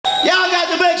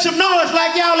some noise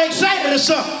like y'all excited or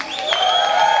something.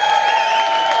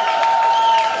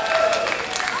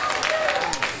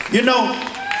 You know,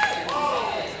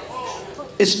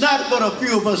 it's not but a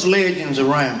few of us legends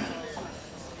around.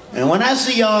 And when I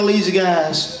see all these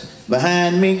guys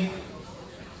behind me,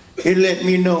 it let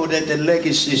me know that the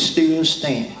legacy still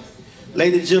stands.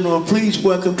 Ladies and gentlemen, please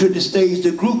welcome to the stage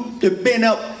the group that been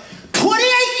up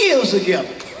 28 years together.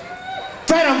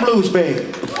 Phantom Blues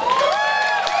Band.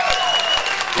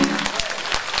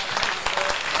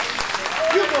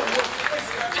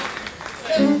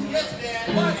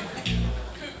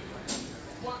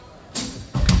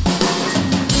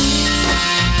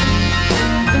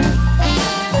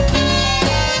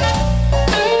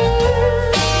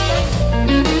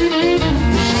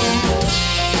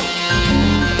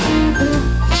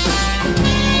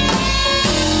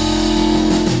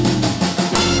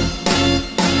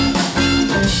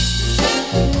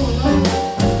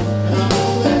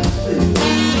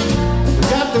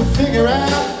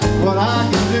 What I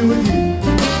can do with you.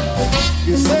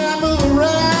 You say I move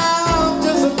around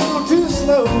just a little too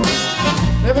slow.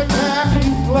 Every time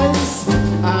you place,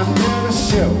 I'm gonna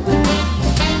show.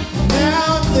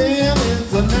 Now and then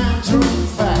it's a natural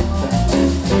fact.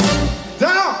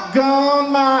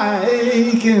 Doggone my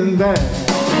aching back.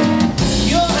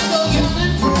 You're so young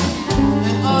and pretty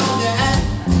and all that.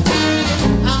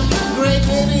 I'm getting great,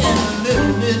 baby, and a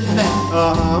little bit fat.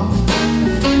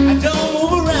 I don't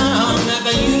move around like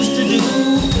I used to do.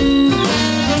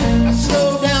 I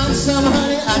slow down some,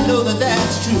 honey, I know that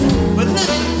that's true. But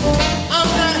listen, I'm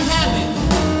not happy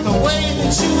the way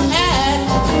that you act.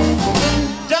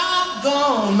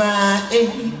 Doggone my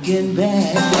aching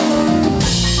back.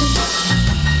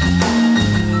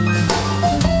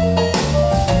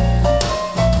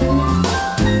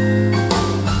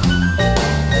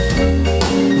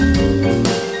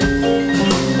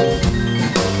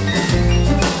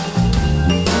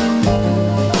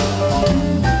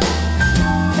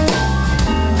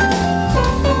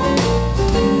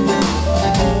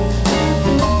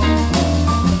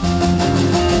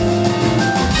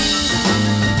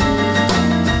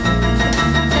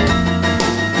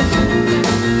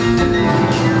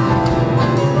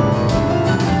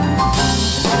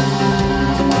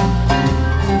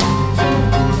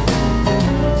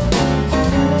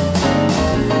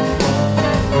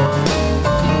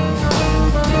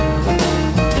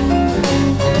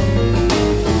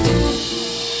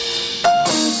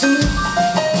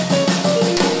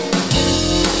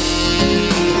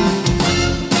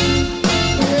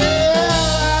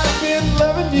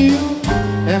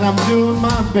 And I'm doing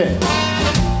my best.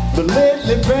 But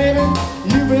lately, baby,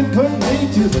 you've been putting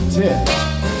me to the test.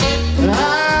 And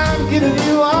I'm giving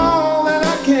you all that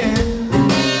I can.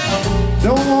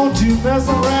 Don't want to mess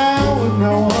around with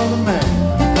no other man.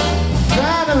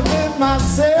 Trying to live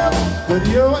myself, but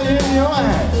you're in your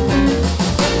act.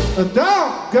 A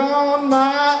doggone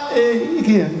my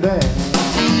aching back.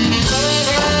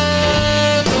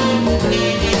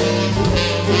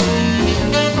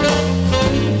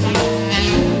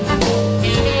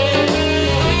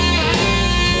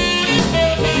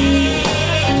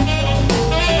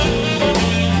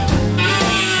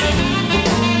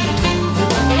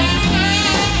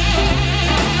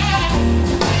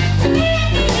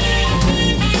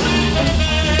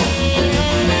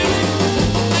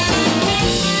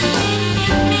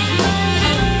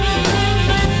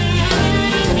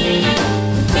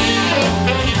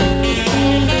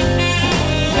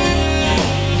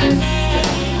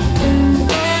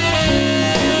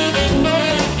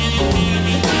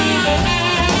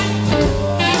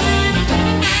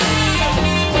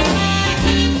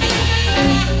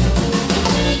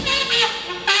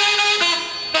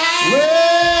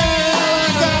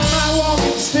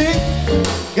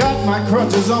 Got my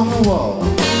crutches on the wall.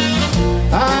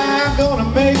 I'm gonna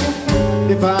make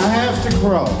it if I have to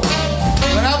crawl.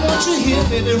 But I want you here,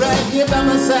 baby, right here by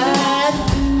my side.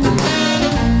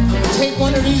 I'm gonna take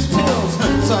one of these pills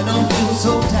so I don't feel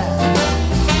so tired.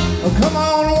 Oh, come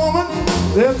on, woman,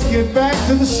 let's get back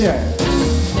to the shack.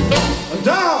 A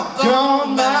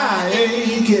doggone my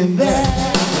aching back.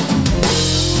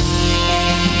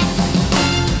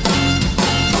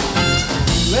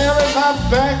 Larry, my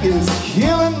back is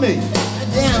killing me.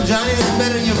 Damn, Johnny, it's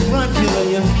better than your front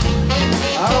killing you.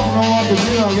 I don't know what to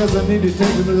do. I guess I need to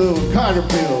take a little Carter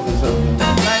pills or something.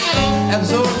 Like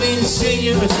Absorbine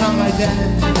Senior or something like that.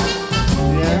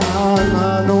 Yeah,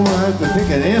 I don't have to take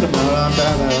an enema. I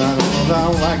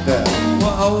don't like that.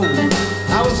 Well, oh,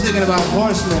 I was thinking about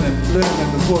horsemen and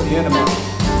living before the enema.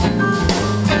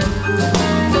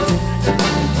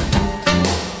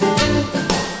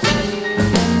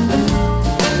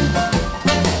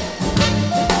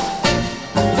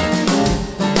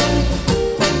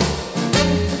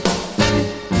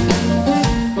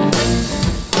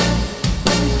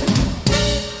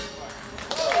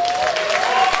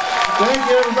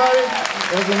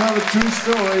 There's another true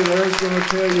story. Larry's going to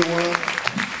tell you one.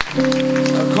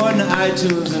 According to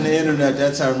iTunes and the internet,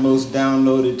 that's our most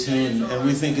downloaded tune, and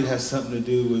we think it has something to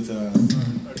do with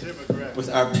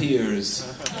our peers,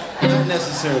 not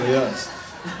necessarily us.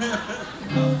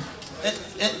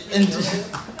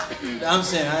 and I'm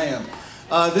saying I am.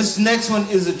 This next one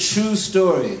is a true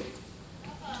story.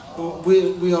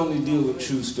 We only deal with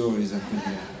true stories up in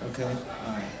here, okay?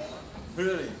 All right.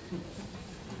 Really?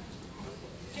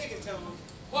 Kick it, Tillman.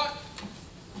 What?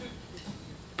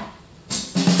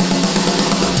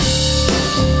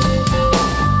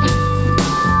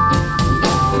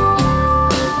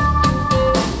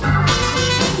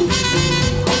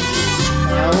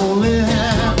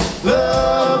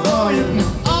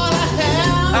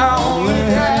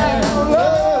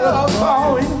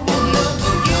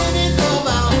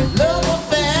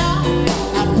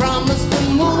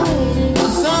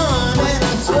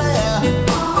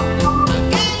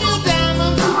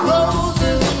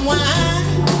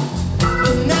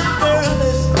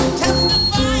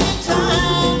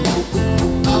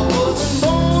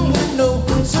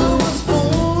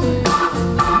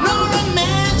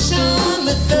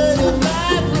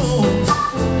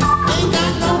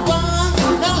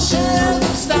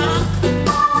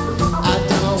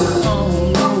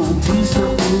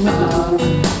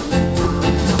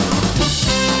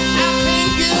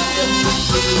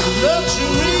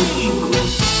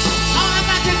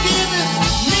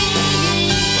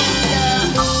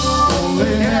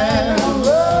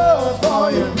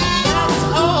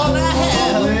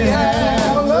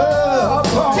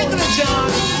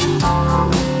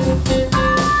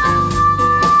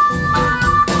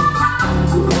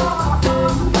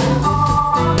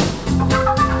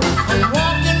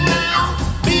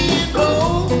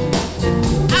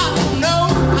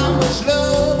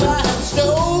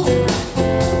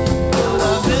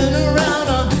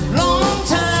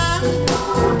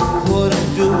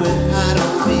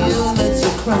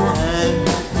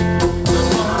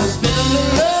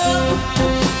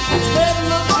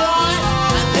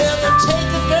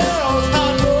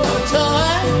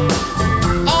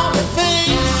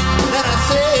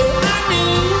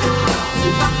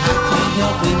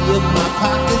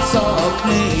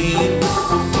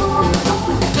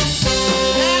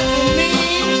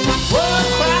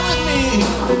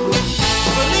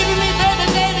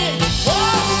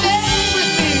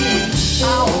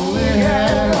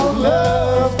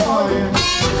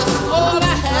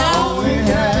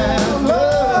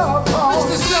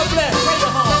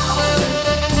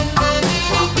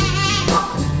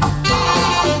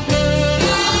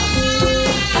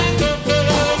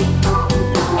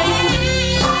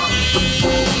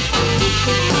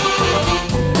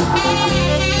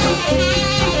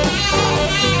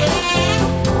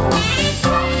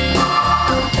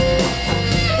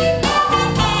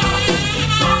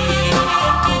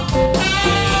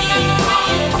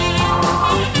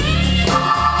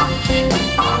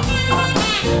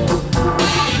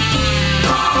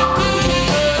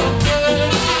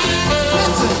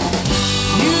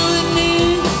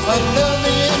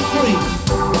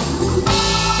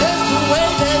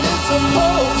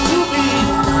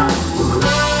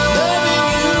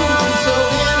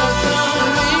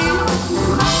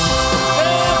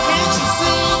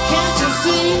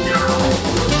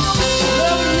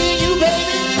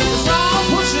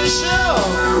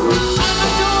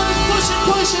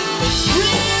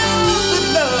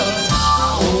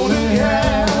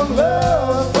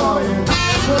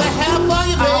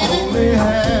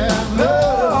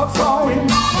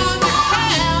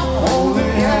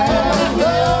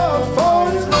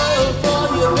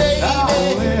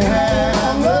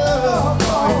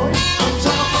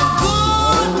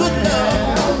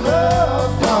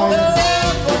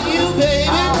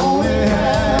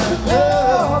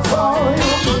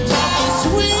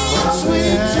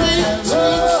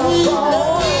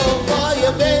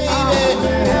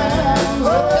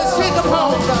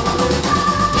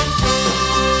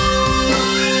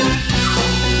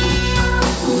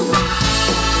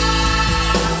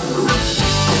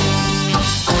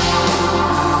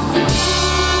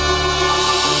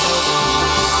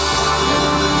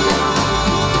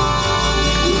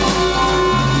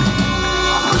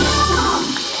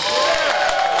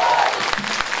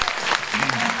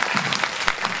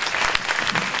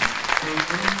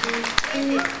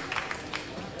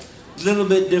 A little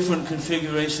bit different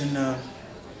configuration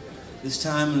this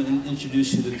time, and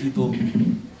introduce you to people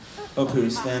up here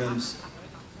as Phantom's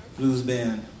Blues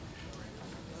Band.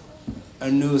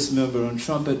 Our newest member on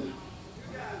trumpet,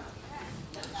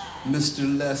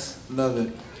 Mr. Les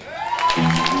Lovett.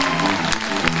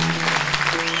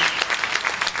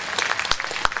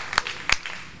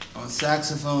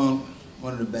 saxophone,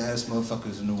 one of the baddest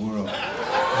motherfuckers in the world.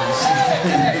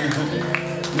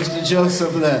 Mr.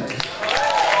 Joseph Lett.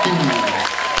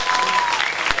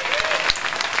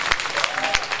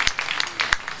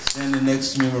 Standing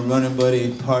next to me, my running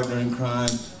buddy, partner in crime,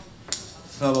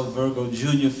 fellow Virgo,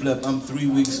 Junior Flip. I'm 3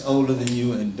 weeks older than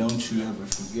you, and don't you ever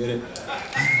forget it.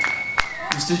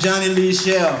 Mr. Johnny Lee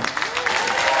Shell.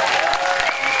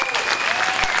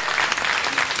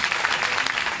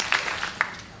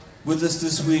 With us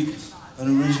this week,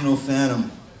 an original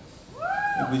Phantom.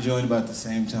 I think we joined about the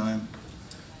same time.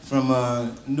 From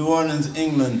New Orleans,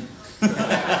 England.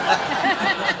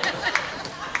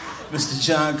 Mr.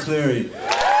 John Cleary.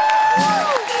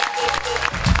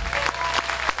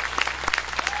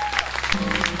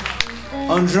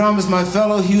 On drums, my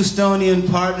fellow Houstonian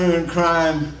partner in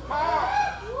crime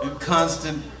and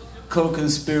constant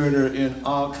co-conspirator in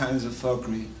all kinds of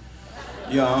fuckery,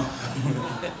 y'all.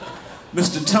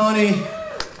 Mr. Tony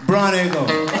Broniego.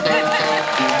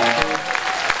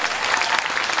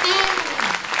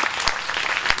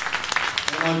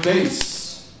 And on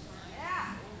bass,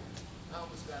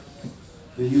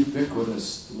 the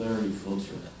ubiquitous Larry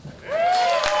Fulcher.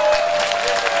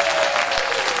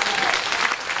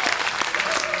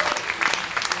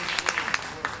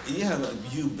 Yeah,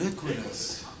 like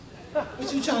ubiquitous.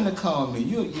 What you trying to call me?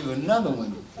 You're another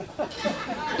one.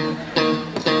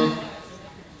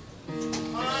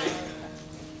 Alright.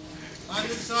 On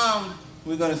this song,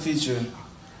 we're gonna feature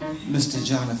Mr.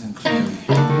 Jonathan Cleary.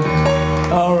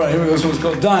 All right, here we go. This one's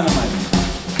called Dynamite.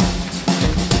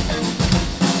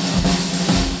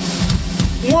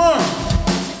 1,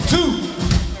 2,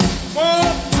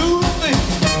 1, 2, 3.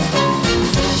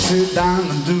 Sit down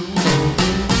and do.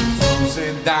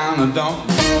 Sit down and don't.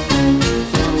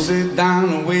 Sit down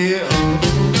and will.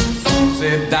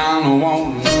 Sit down and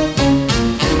won't.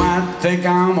 You might think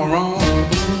I'm wrong.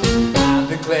 I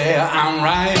declare I'm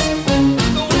right.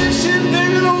 The way she's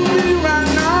digging on me right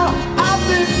now, I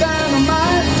think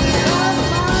dynamite.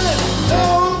 Dynamite.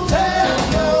 Don't tell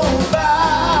nobody.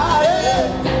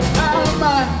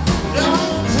 Dynamite.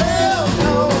 Don't tell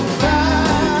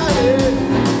nobody.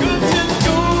 'Cause it's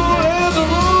cool as a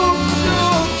room.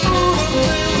 You're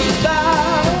fooling with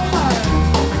dynamite.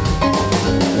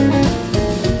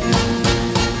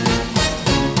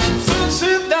 So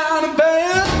sit down in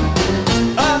bed.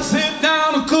 I sit down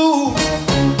and cool.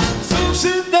 So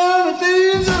sit down and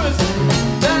dangerous.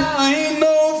 Now I ain't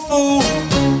no fool.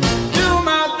 You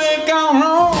might think I'm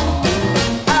wrong.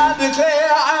 I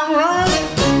declare I'm right.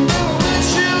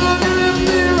 She looking at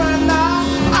me right now.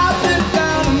 I think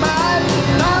dynamite,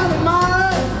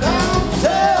 dynamite. Don't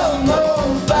tell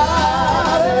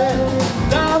nobody.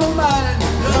 Dynamite,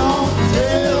 don't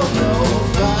tell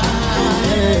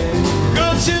nobody.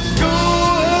 'Cause she's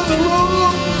cool as a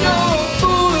room. You're a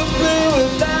fool to play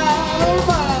with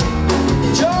dynamite.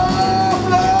 Joe,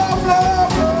 blow, blow,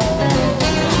 blow.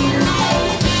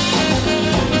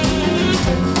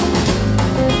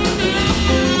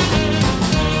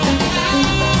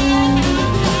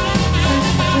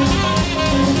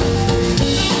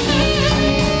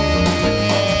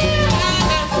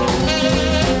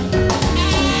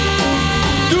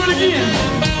 Do it again.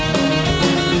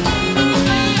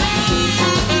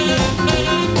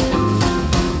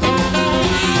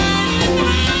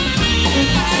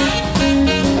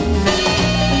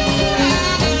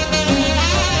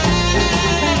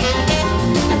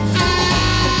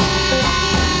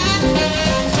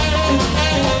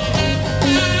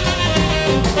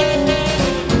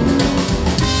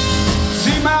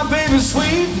 See my baby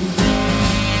sweet,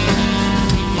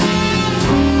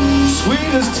 sweet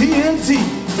as TNT.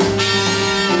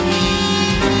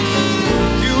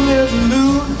 Cute as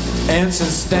blue and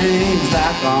sustains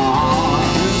like a arm.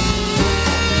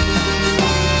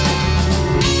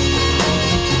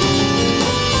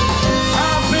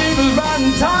 My baby's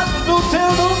riding tight, don't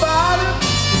tell nobody.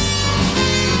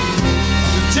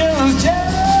 The jealous,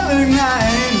 jealous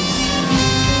night.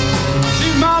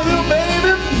 She's my little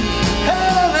baby.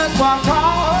 Hell, that's why I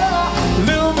call her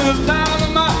Little Miss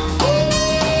Dynamite.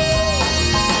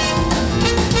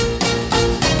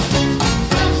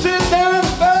 Sit down in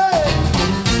bed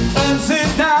and sit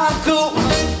down cool.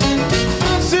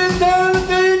 Sit down and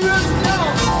dangerous.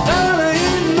 And I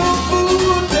ain't no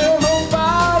fool. Tell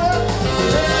nobody.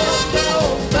 Tell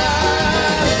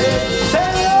nobody.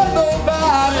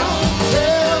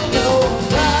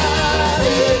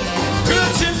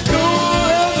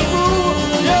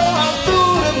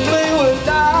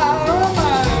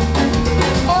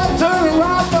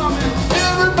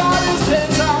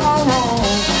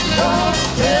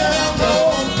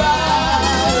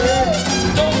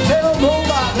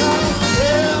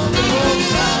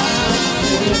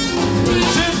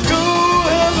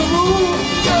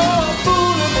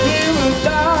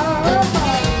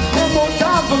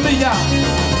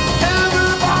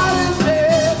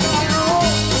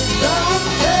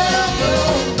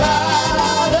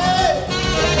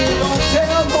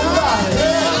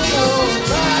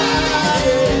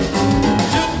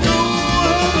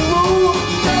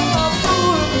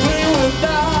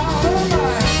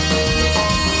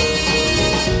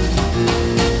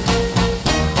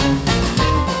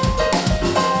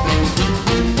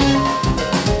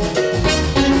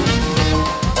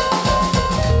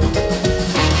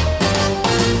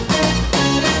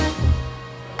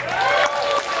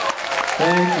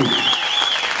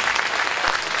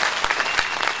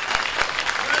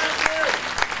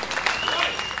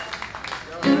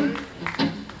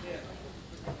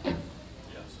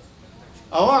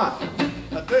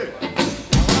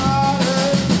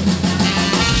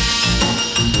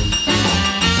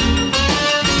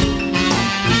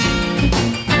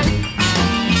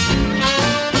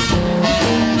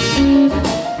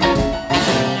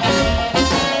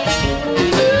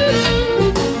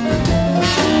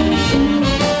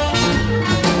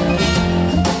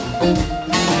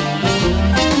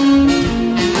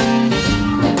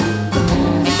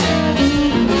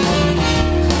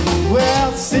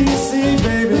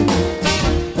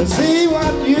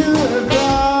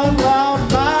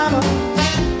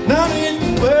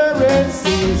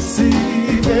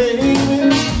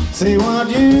 See what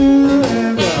you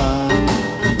have done.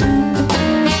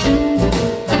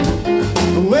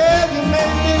 Well, you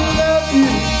made me love you,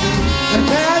 and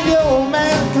now your old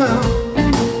man come.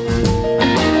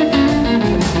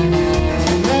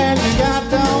 Man, you got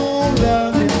to own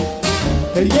love you.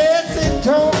 Yes, it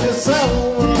told you so.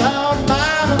 Lord,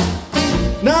 mama,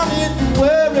 no need to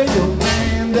worry, your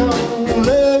man don't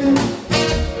love you.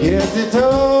 Yes, it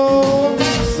told me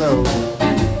so.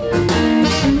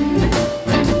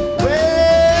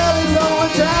 Well, it's only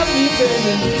time for you,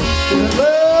 baby, in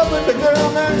love with the girl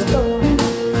next door.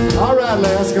 All right,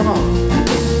 Les, come on.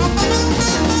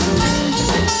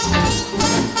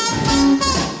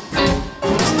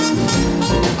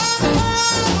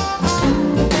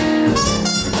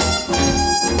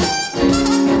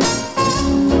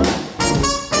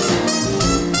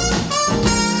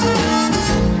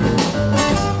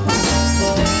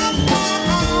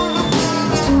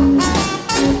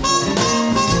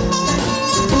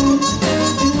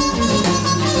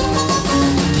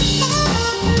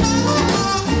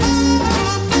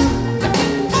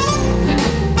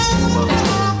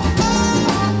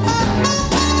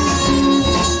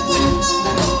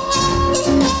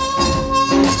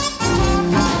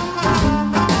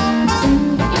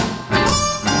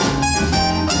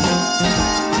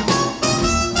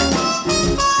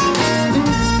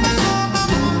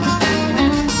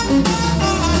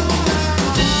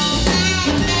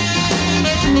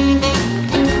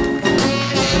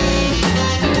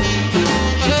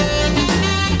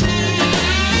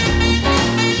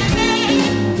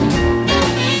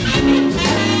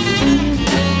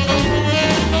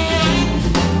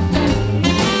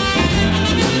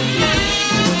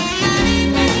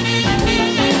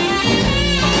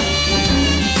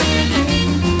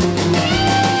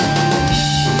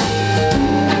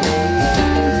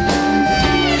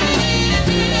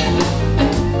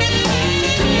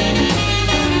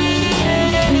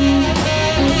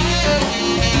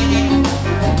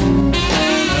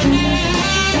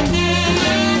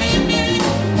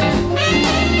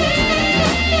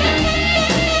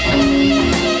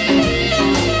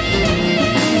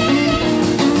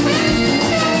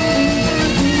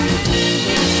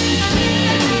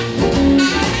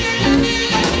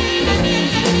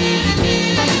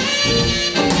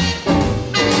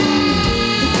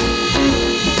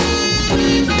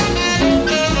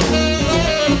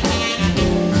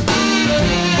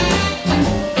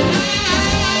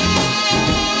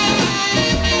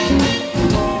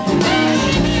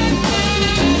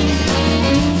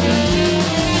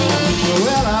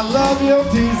 Your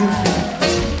teasing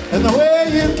and the way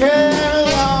you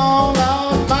carry on,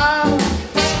 mine.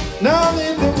 No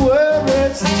need to worry,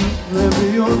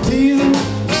 live your teasing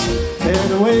and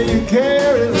the way you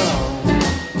carry on.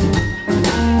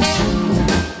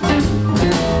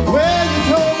 Well, you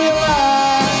told me a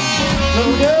lie,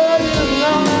 little girl, you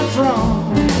know that's wrong.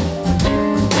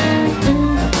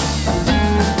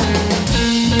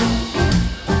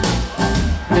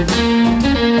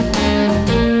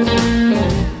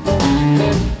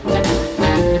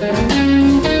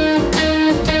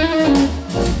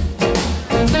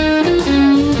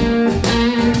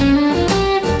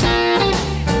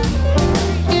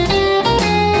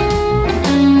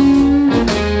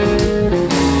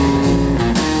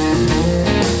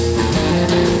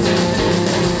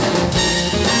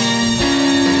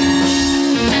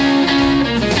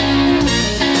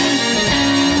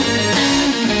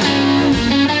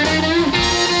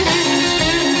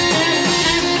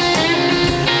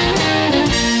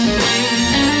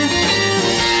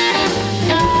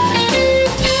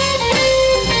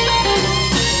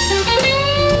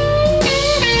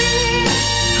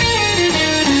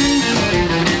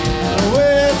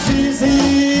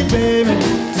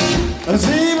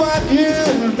 See what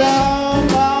you've done,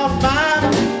 Lord,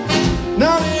 mine. No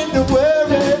need to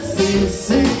worry,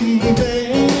 see,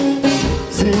 baby.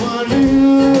 See what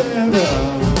you have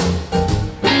done.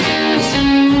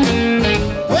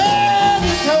 Well,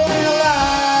 you told me a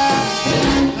lie,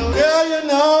 little girl, you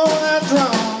know that's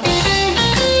wrong.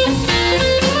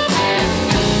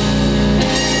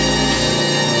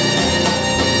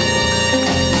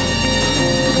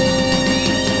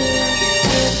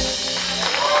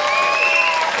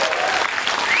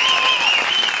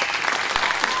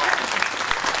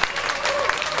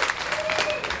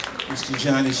 Mr.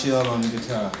 Johnny Shell on the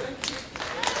guitar.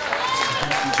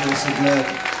 Mr. Joseph Lett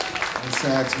on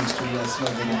sax, Mr. Les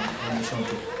Lovin on the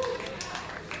trumpet.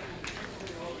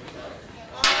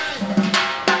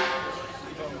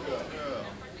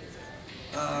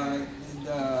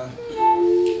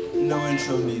 No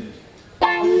intro needed.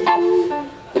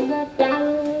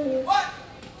 One,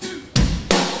 two.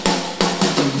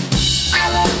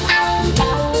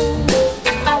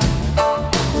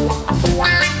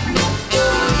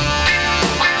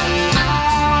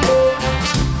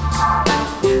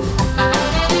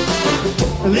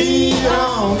 Lead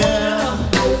on, girl.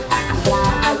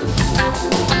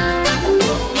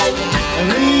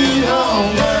 Lead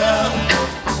on, girl.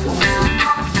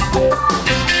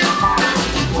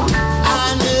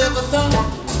 I never thought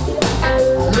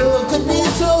love could be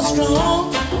so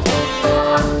strong.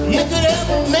 You could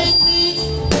ever make me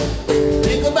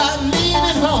think about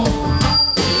leaving home.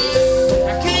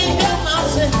 I can't help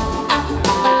myself.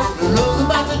 The love's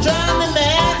about to drive me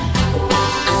mad.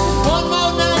 One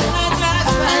more night like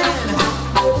last night.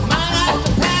 Might have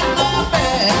to pack my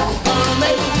bag. Gonna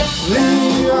make it.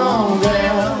 Lead on,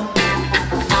 girl.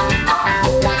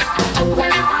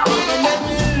 Gonna make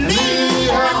me leave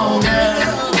on,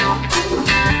 girl.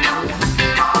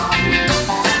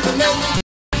 Gonna make me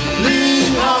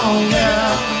Lead on,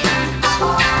 girl.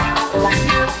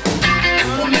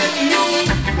 gonna make me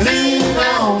Lead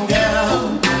on,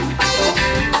 girl.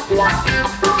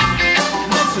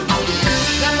 listen.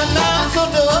 Got my mind so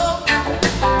dull.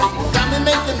 Got me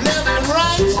making left and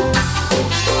right.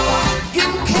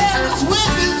 Getting careless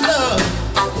with his love.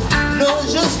 No, it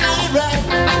just ain't right.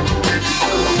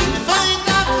 If I ain't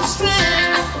got the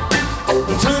strength,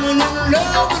 I'm turning into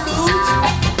love to lose.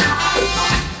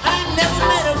 I ain't never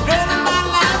met a girl in my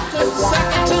life could suck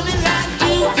it to me like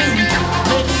you do.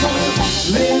 Baby,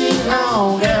 Lead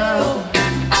on, girl.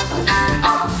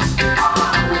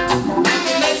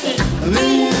 make me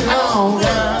Lead on,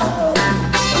 girl.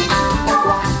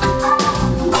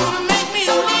 gonna make me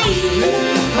leave.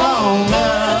 Lead on,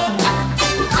 girl.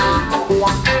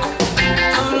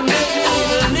 Gonna make me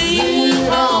leave. Lead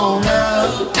on,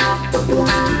 girl.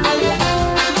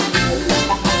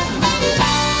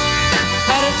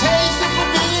 Had a taste of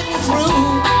forbidden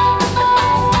fruit,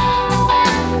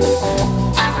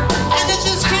 and it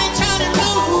just can't turn it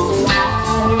loose.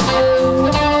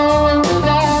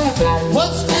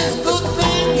 What's this good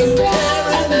thing you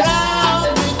carry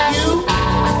around with you?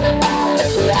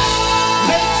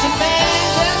 Makes a man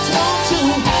just want to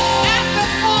act a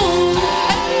fool.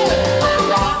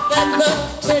 That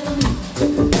love technique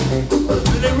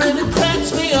really, really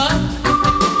cracks me up.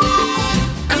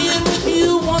 Being with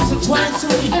you once or twice a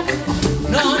week,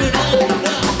 no, it ain't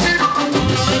enough.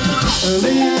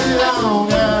 Lead on,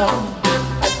 girl.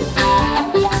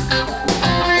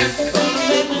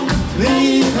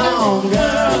 Lead on,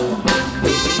 girl.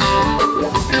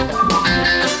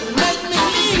 Make me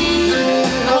leave.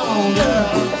 Lead on, girl.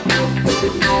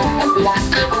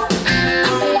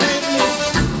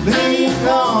 Lead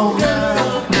on,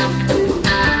 girl.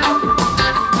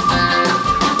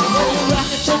 Will you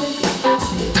rock it to me?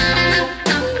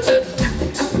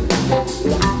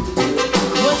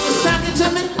 Will you sock it to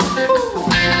me?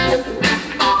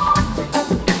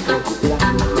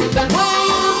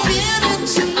 Will you give it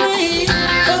to me,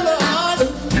 oh Lord?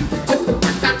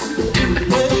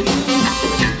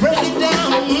 Will you break it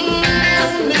down on me?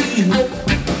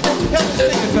 Help me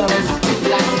sing it, fellas.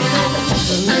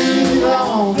 Lead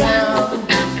on, girl.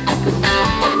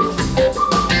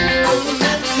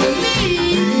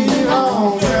 Lead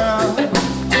on, girl.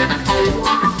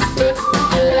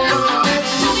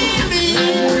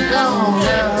 Lead on,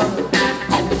 girl.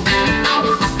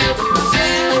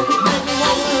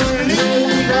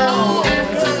 Lead on.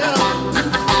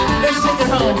 Let's take it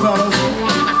home, fellas.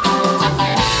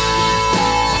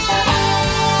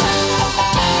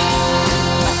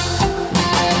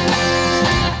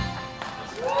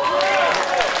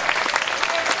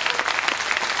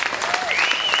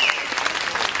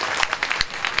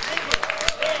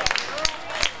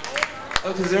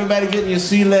 Okay, is everybody getting your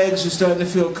sea legs? You're starting to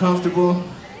feel comfortable?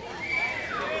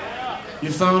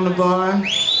 You found the bar?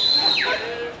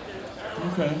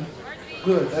 Okay,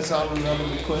 good. That's all the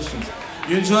relevant questions.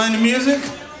 You enjoying the music?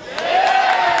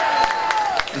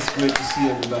 It's great to see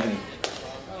everybody.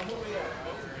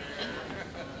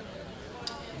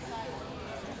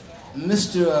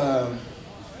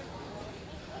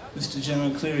 Mr.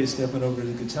 John Cleary stepping over to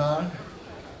the guitar.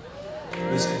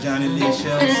 Mr. Johnny Lee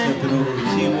Shell stepping over the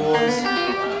keyboards.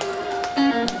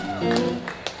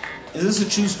 Is this a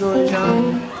true story,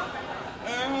 John?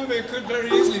 It could very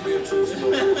easily be a true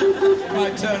story. It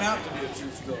might turn out to be a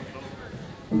true story.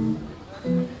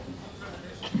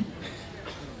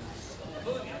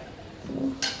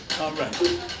 All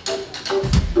right.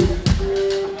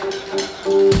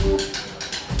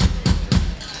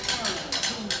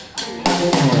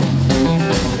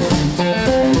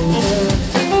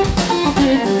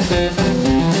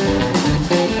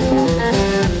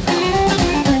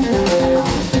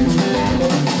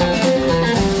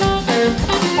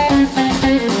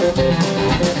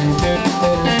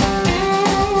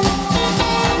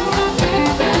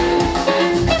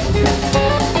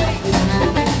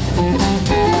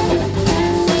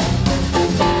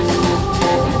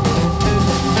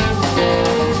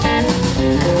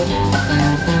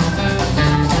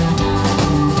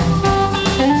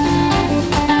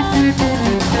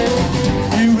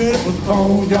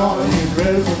 Ain't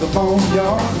ready for the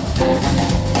boneyard.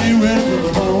 Ain't ready for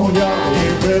the boneyard.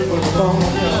 Ain't ready for the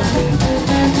boneyard.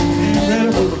 Ain't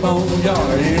ready for the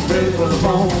boneyard. Ain't ready for the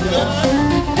boneyard.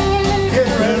 Get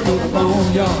ready for the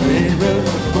boneyard. Ain't ready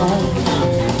for the boneyard.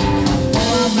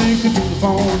 Before I make it to the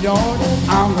boneyard,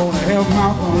 I'm gonna have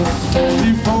my fun.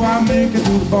 Before I make it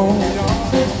to the boneyard,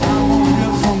 I'm gonna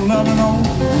get some loving on.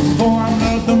 Before I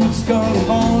nut them with skull and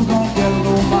bones, gonna get it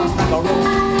on my back road.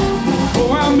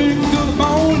 Before I make it to the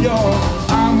boneyard,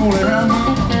 I'm gonna have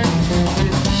my fun.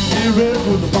 Ain't ready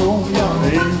for the boneyard.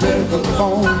 Ain't ready for the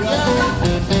boneyard.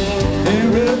 Ain't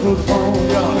ready for the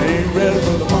boneyard. Ain't ready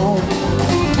for the boneyard.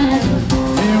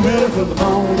 Ain't ready for the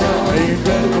boneyard. Ain't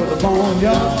ready for the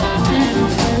boneyard.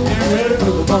 Ain't ready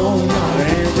for the boneyard.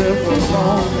 Ain't ready for the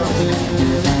boneyard.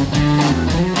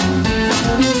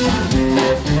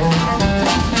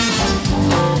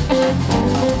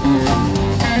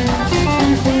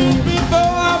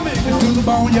 Before I make it to the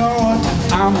boneyard,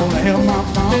 I'm gonna have my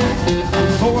fun.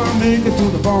 Before I make it to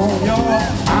the boneyard,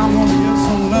 I'm gonna get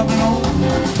some loving on.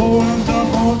 Before I'm done,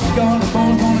 bones is gone, the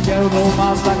bones gonna get it on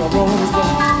my like a rolling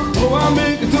stone. Before I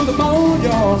make it to the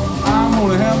boneyard, I'm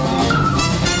gonna have my fun.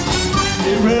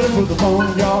 Ain't ready for the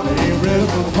boneyard, ain't ready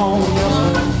for the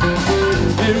boneyard.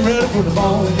 Ain't ready for the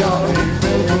boneyard, ain't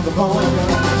ready for the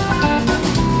boneyard.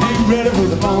 Ain't ready for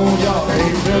the boneyard,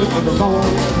 ain't ready for the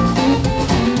boneyard.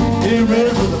 Ain't ready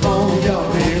for the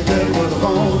boneyard, ain't ready for the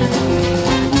boneyard.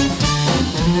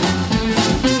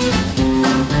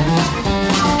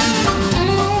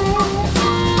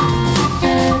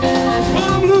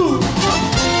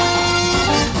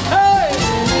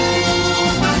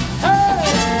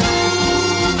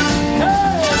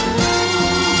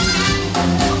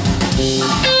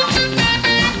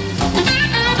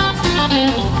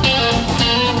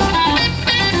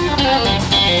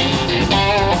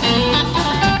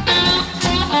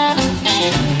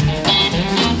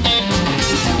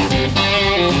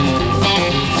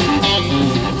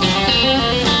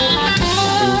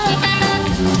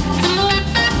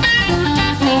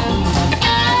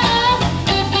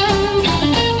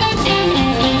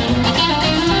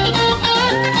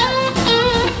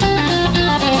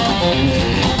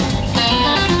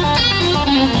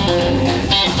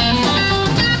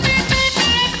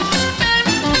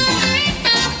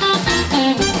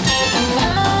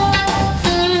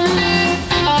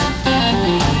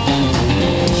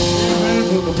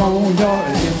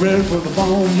 Ain't ready for the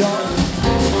boneyard.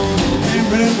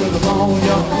 Ain't ready for the boneyard. Ain't ready for the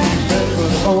boneyard. Ain't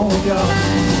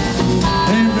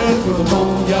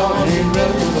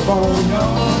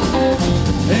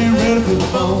ready for the boneyard. Ain't ready for the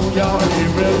boneyard.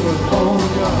 Ain't ready for the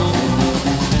boneyard.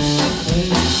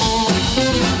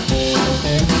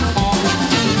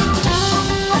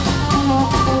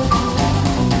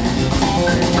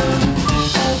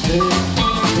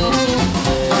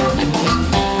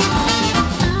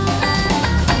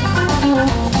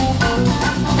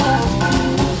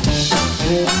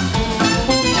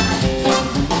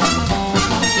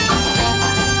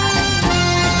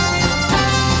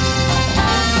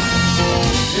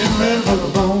 Ain't ready for the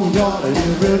boneyard.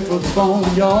 Ain't ready for the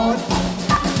boneyard.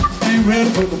 Ain't ready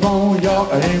for the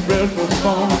boneyard. Ain't ready for the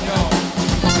boneyard.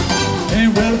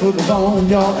 Ain't ready for the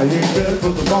boneyard. Ain't ready for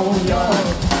the boneyard.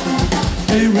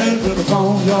 Ain't ready for the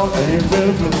boneyard. Ain't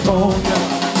ready for the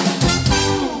boneyard.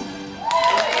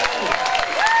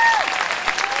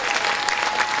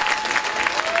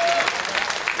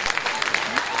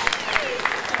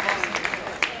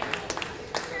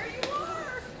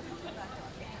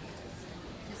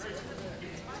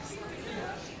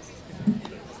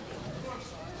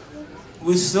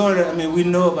 We sort of, I mean, we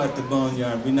know about the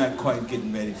boneyard. We're not quite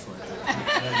getting ready for it.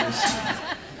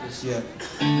 Just yet.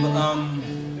 But,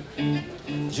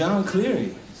 John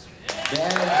Cleary.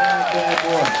 Bad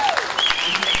boy.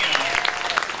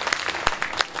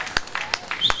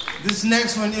 This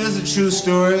next one is a true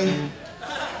story.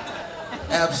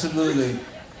 Absolutely.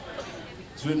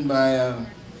 It's written by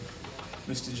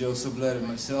Mr. Joe Sublette and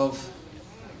myself.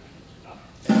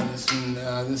 And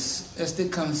esta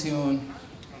canción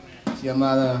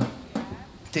llamada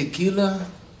Tequila.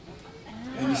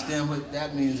 You understand what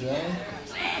that means, right?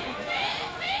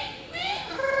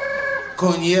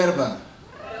 Con hierba.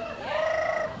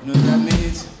 You know what that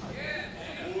means?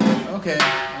 Okay,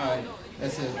 all right,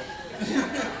 that's it.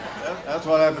 That's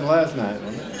what happened last night,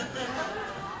 wasn't it?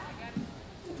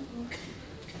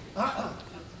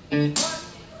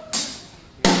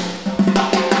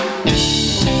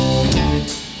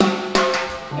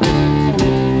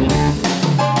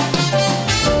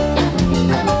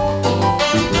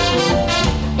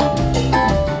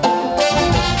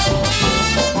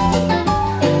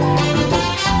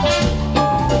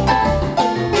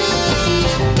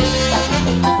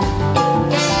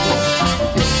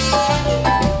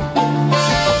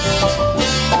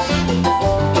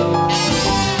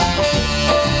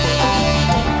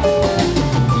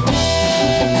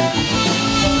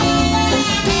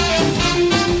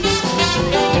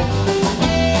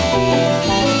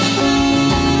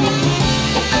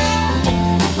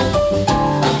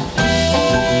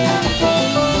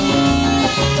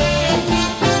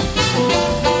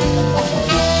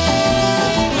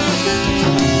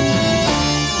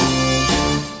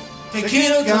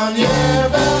 Tequila con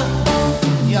hierba.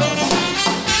 Y'all see.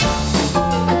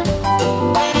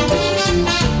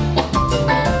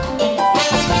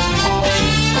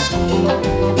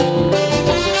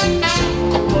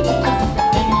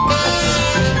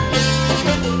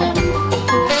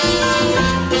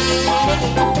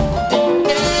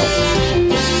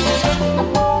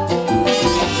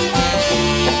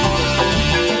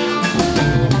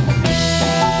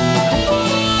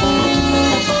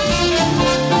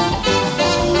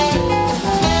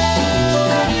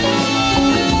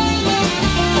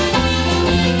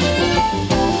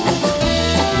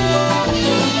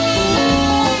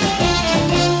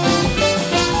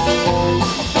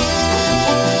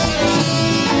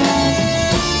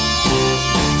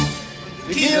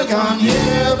 Tequila con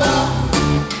hierba.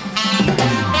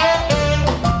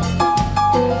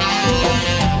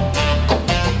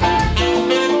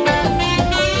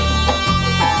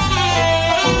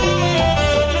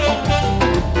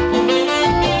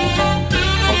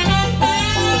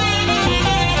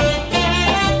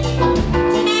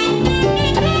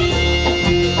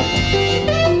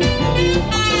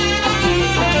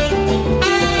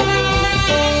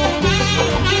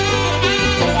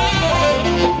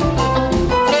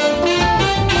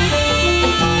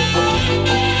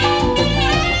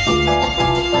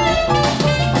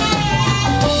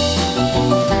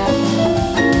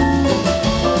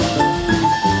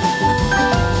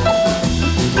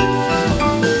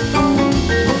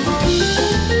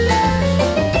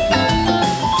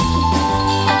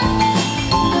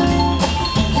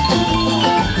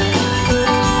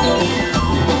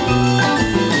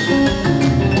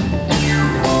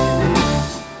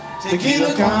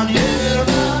 Tequila con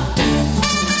hierba.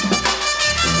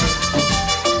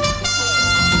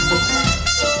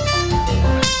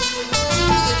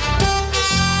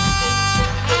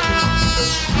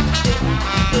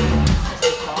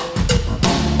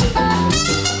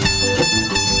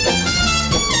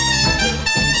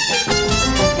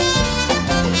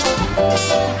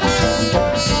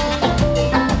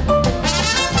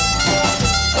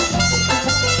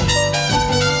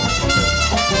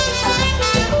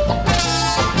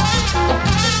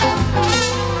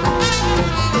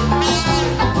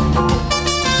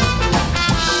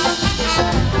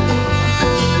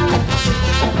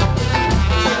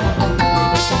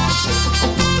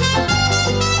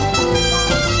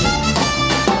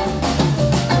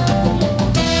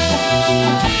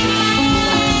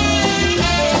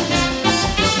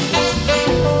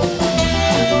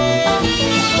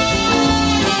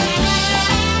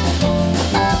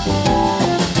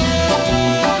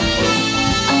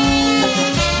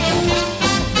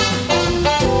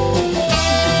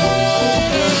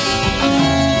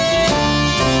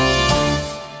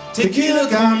 Tequila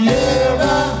con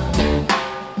hierba.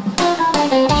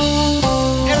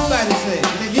 Everybody say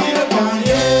tequila con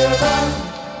hierba.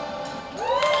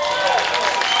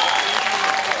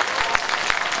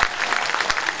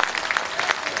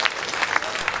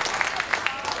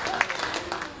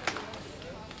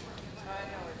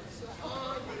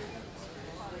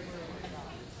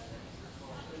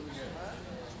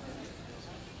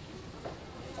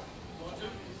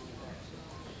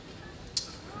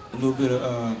 A little bit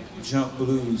of jump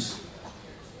blues.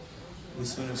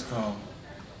 This one is called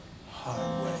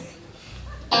Hard Way.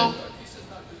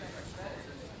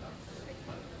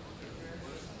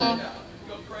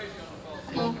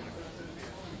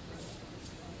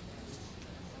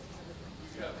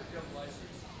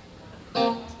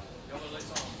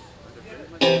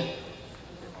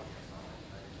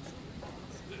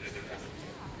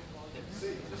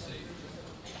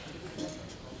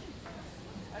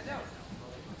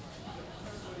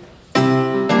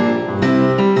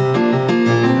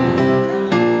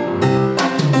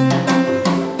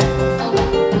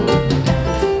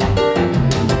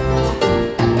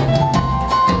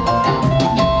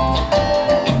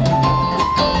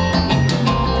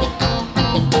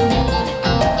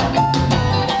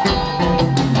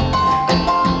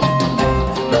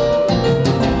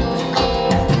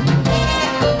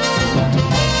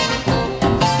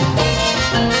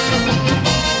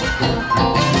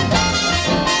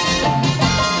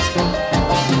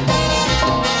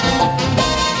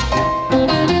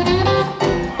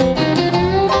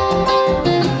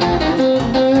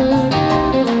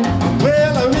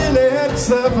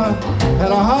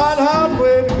 Had a hard, hard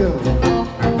way to go.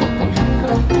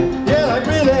 Yeah, I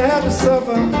really had to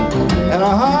suffer. Had a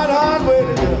hard, hard way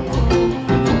to go.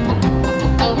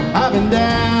 I've been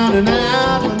down and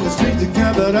out when the streets are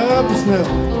covered up with snow.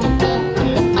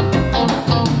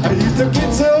 I used to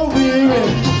get so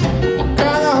weary,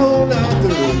 trying to hold on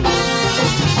through.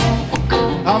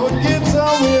 I would get so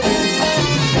weary,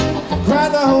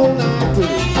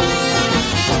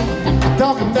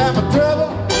 talking down my trouble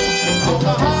on the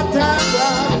hard times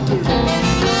I've been through.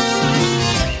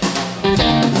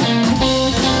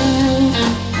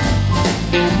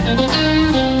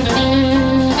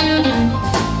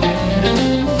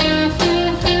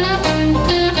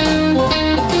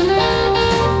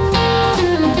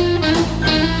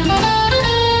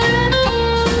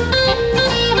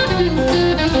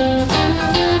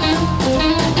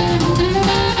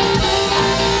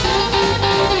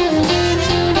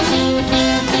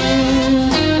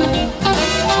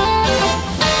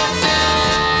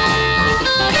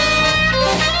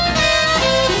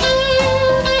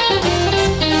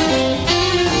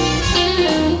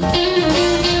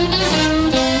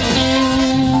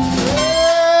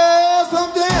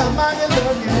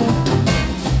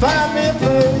 Find me a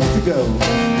place to go.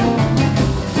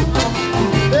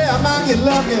 Yeah, I might get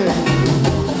lucky.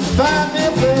 Find me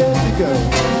a place to go.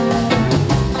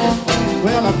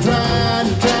 Well, I'm trying,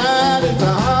 it's a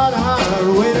hard, hard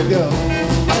way to go.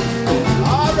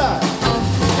 All right.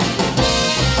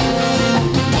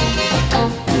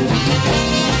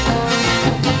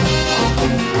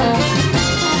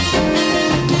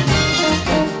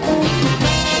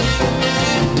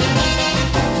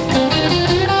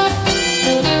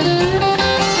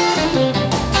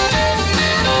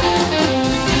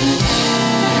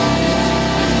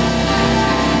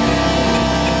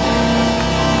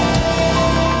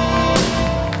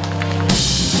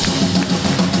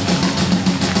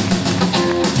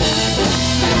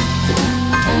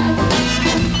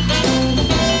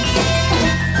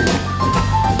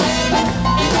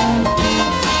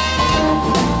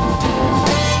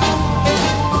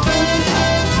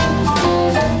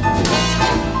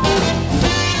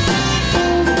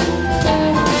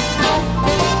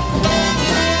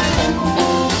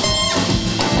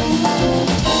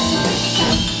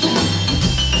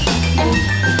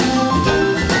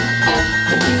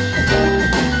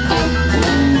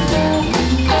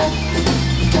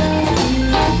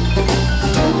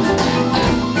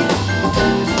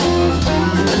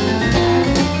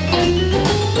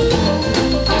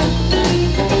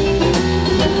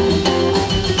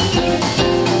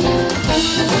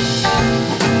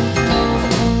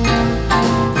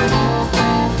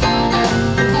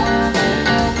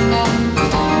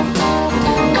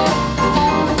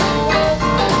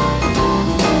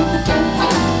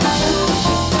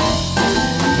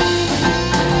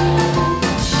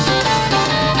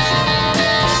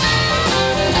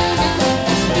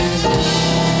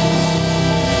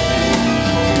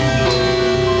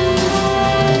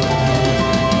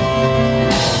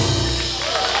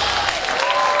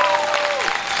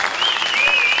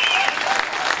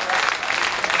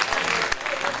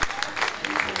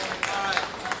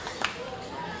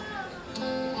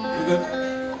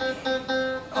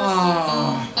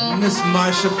 Miss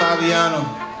Marsha Fabiano,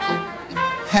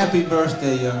 happy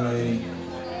birthday, young lady.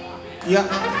 Yeah,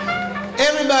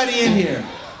 everybody in here,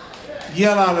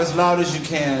 yell out as loud as you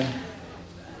can.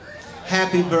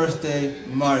 Happy birthday,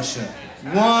 Marsha.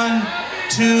 1,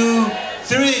 2,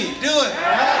 3, do it.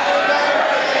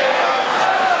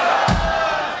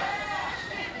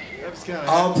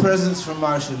 All presents from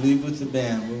Marsha, leave with the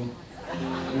band.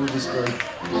 We'll disperse.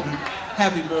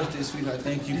 Happy birthday, sweetheart.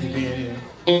 Thank you for being here.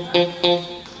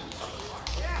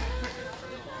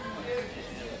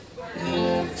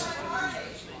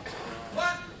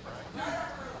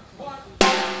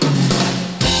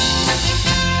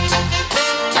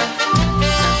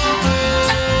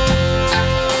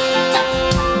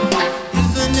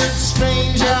 Isn't it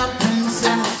strange how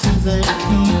princesses and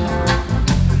kings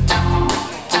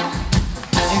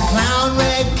and clown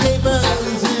red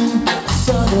capers and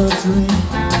sawdust rings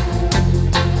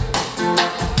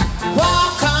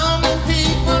walk common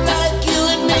people like you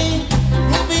and me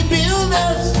will be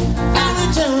builders for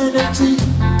eternity.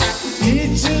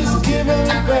 Each is given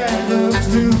a bag of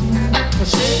two, a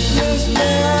shapeless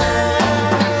man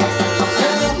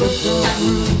and a book of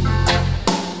rules.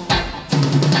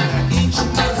 Each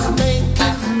must make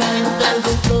his life as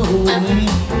flowing,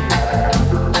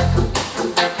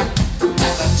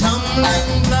 tumbling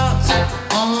blocks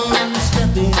on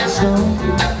stepping stone.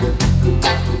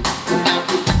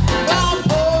 While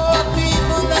poor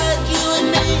people like you and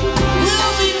me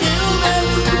will be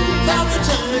builders for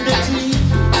eternity.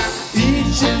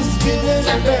 Each is given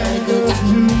a bag of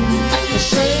tools, a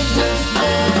shapeless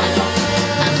man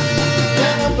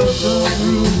and a book of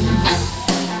rules.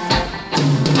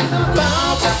 Bow,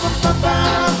 bow, bow, bow,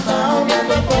 bow, bow,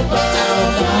 bow, bow, bow.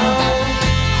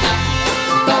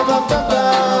 Bow, bow, bow,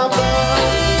 bow, bow.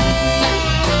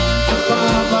 Bow,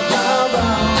 bow, bow,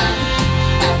 bow.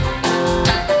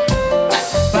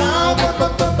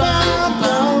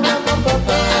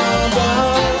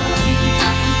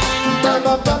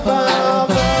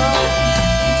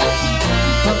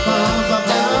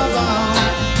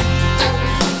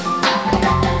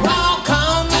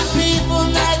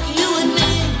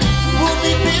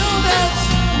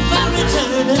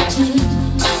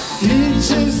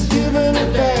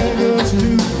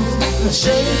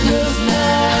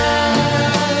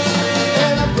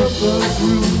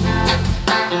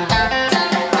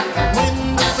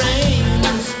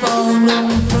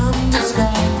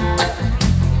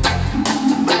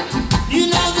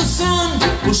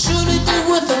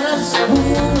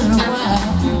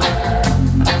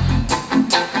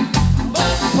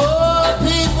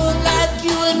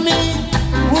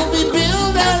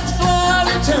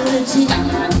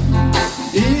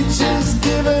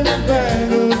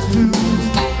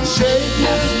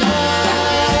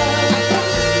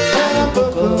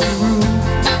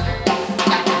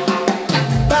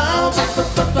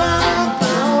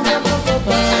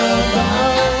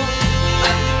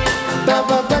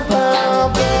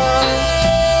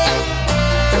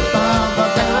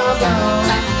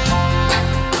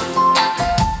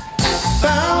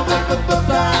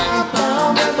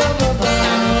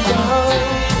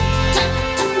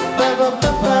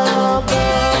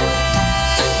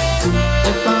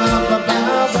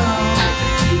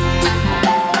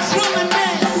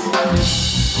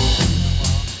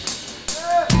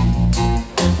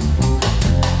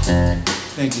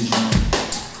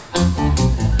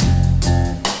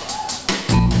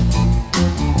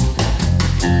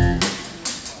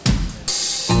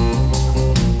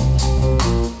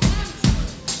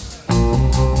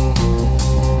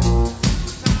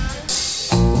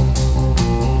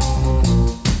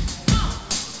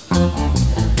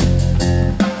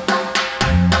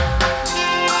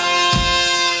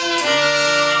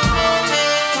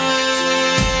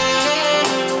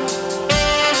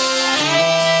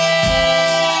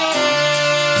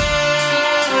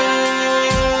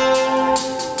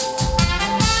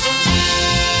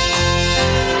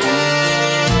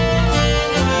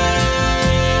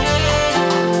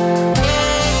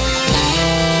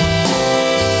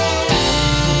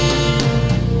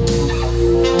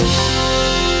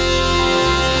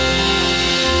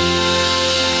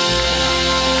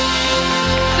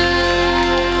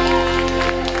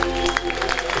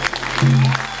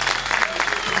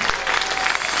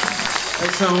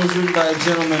 song was written by a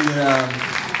gentleman that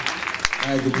I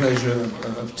had the pleasure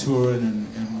of touring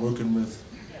and working with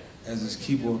as his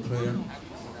keyboard player,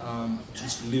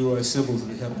 Mr. Leroy Sibbles of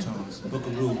the Heptones, Book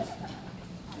of Rules.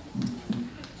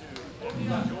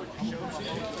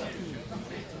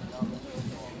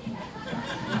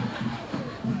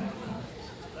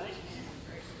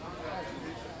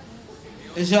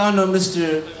 As y'all know,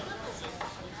 Mr.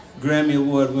 Grammy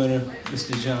Award winner,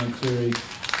 Mr. John Cleary.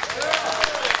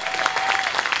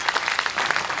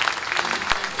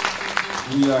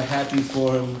 We are happy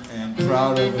for him and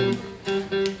proud of him,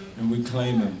 and we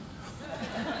claim him.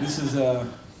 This is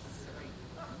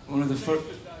one of the first.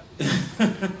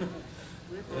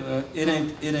 It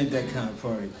ain't that kind of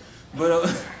party, but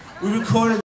we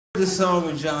recorded this song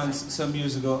with John some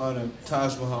years ago on a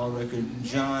Taj Mahal record. And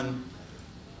John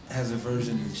has a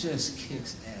version that just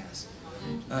kicks ass,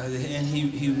 and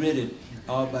he wrote it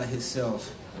all by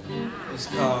himself. It's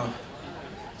called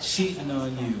 "Cheating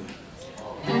on You."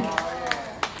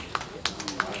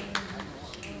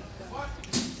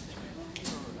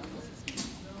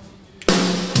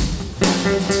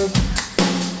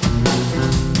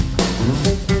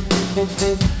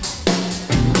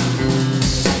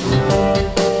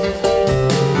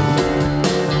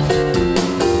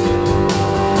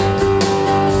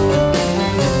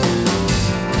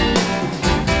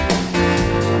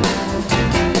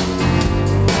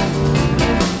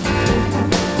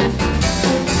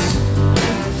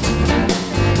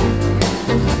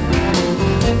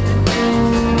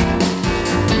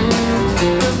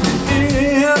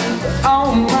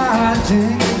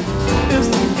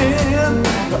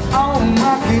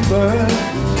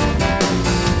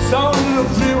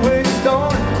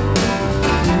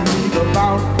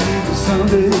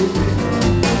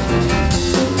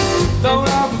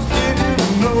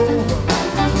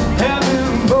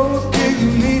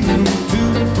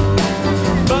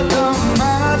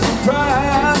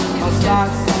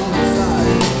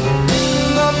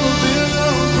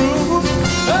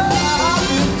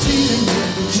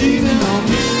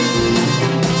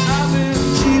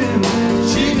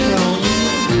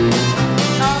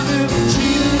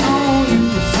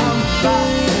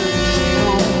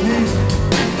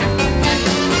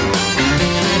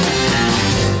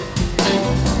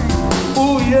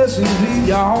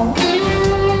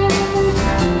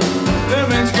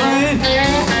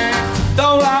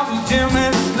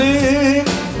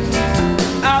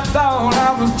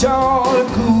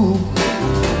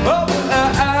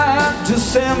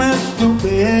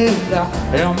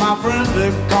 And my friends, they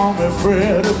call me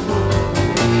Fred.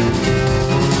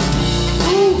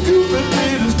 Ooh, Cupid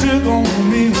played his trick on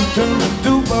me and turned the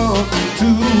duper to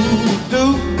do.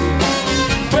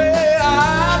 Well, I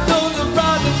told the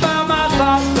bride to buy my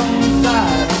socks on the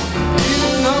side,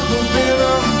 eating up the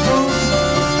bitter fruit.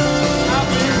 I've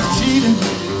been cheating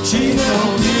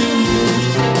on you.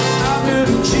 I've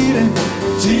been cheating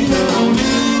on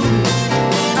you.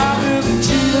 I've been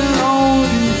cheating on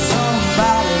you.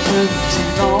 Somebody been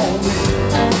cheating on me.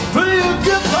 Play a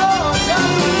guitar,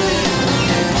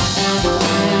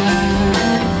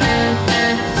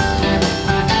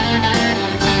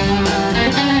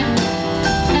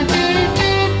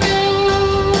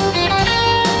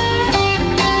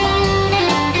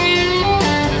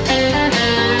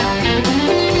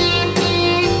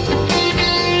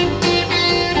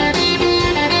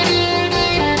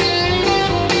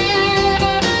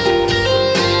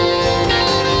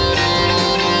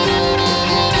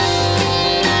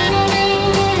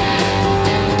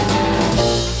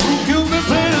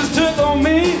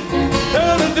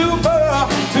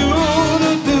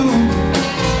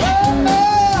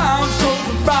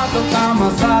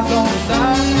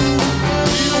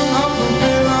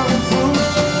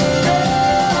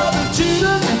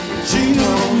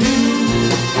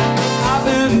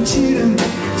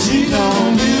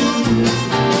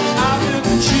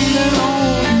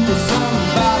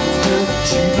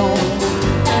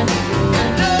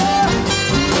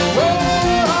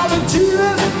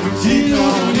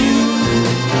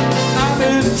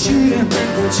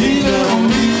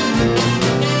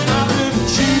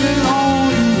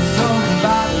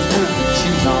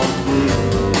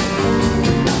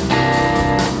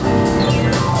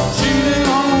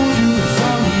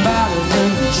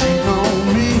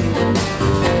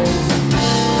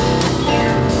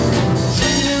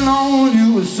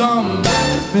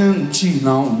 somebody's been cheating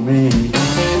on me.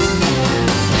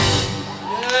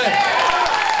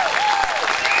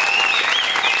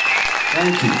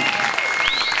 Thank you.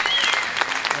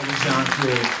 That was John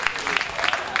Cleary.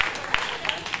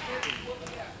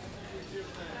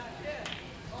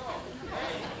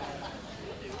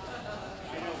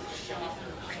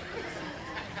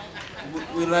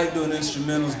 like doing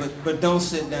instrumentals, but don't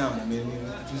sit down. I mean,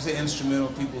 if you say instrumental,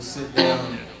 people sit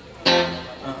down.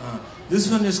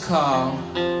 This one is called,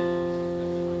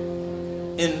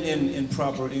 in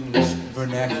proper English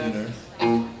vernacular,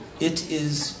 It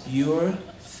Is Your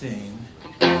Thing.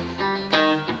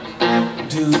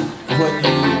 Do what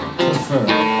you prefer.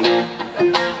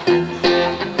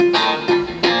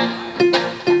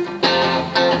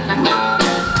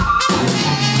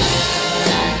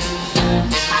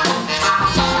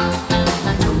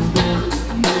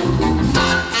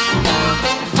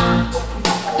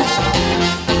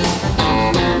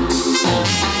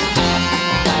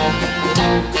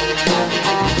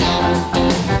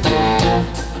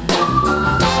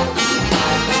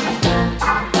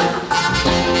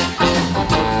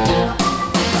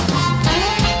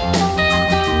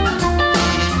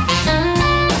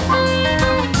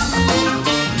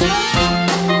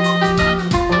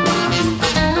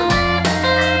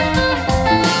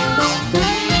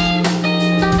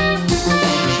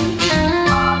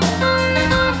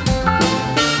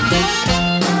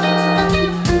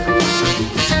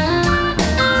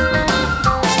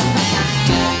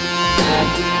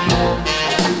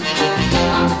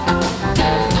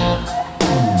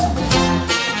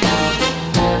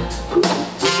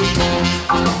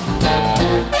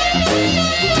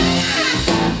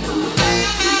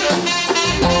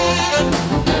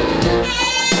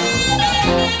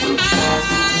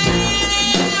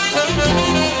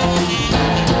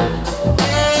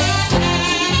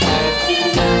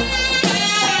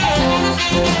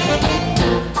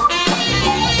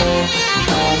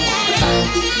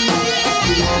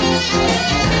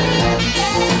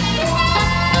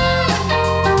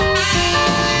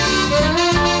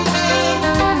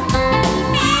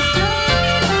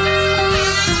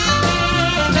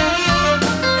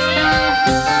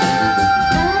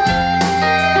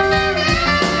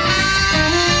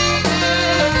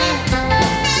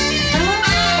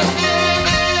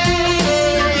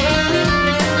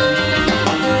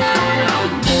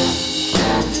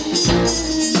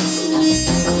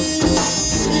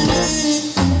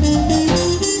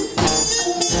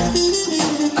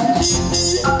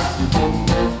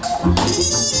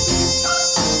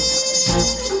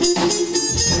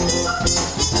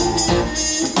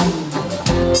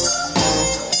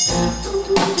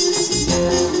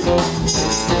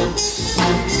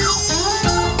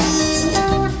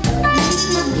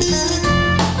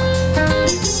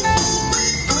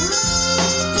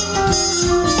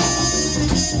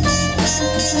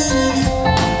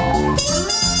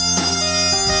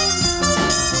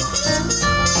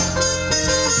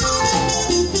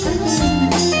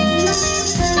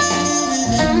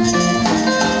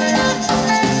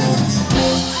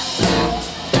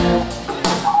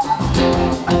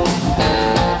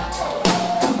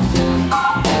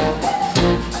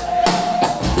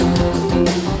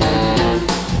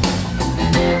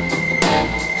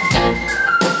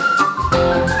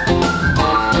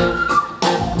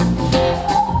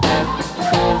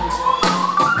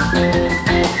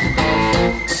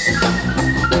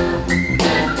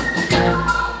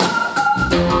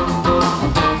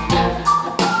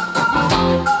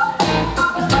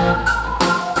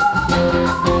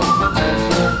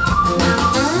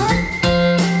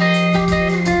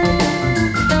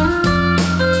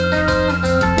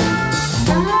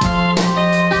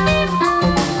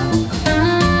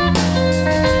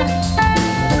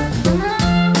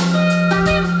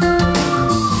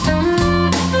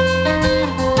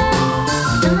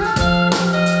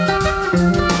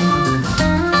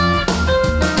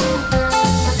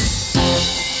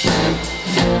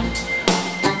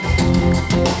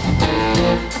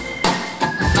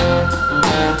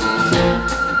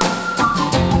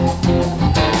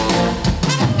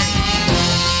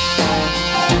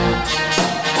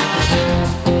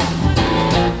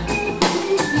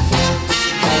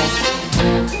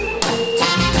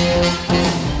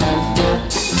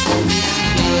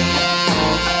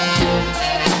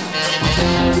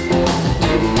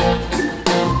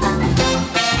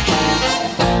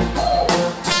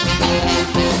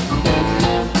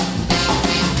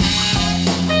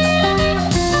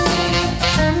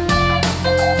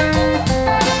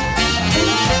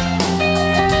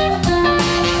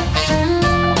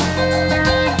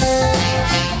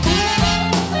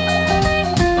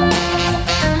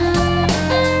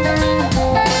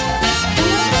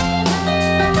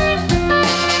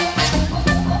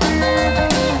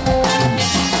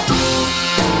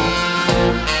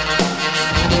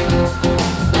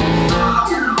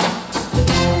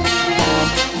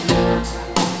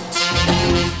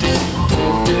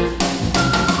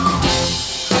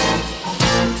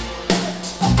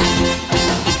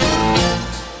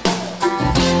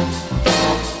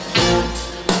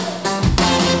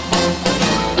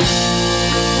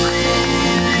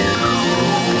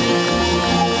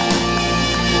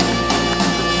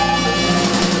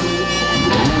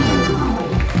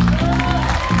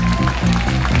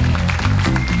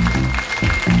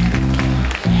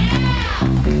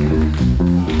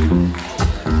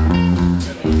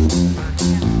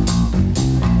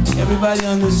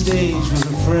 Everybody on this stage was a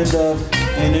friend of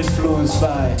and influenced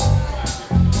by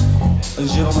a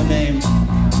gentleman named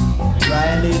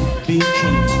Riley B.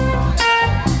 King.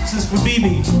 This is for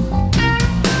BB.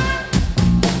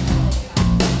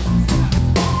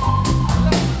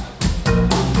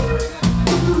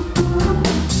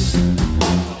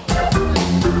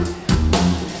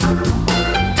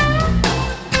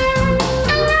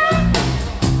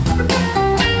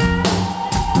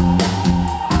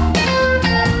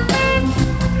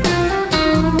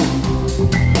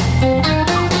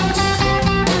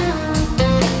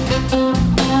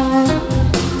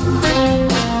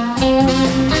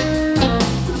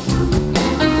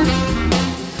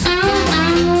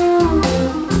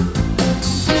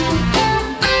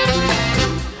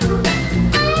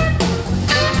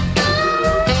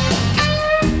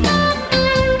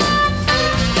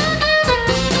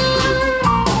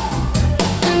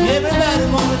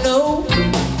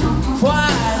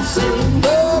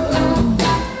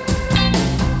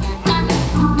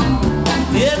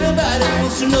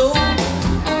 To know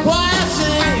why I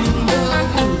sing the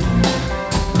blues.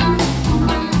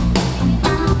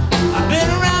 I've been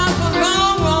around for a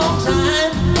long, long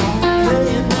time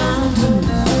playing my blues.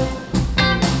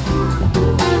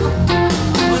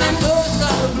 When I first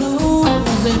got the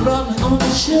blues, they brought me on the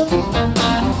ship.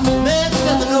 Man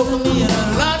stepping over me and a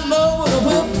lot more with a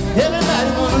whip. Everybody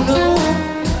wanna know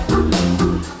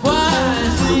why I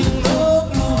sing the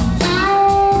blues.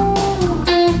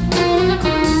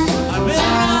 I've been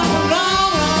around for a long,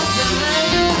 long time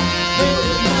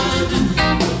playing my blues.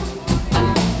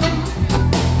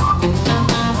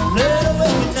 Laid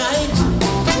awake at night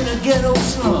in a ghetto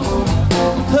slum,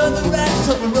 heard the rats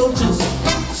of the roaches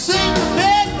sing the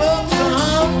bedroom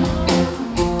song.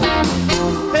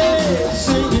 Hey,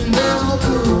 singing the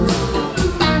blues.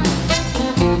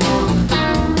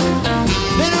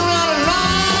 Been around a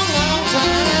long, long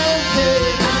time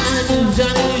playing my blues.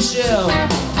 Johnny Michelle,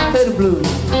 play the blues.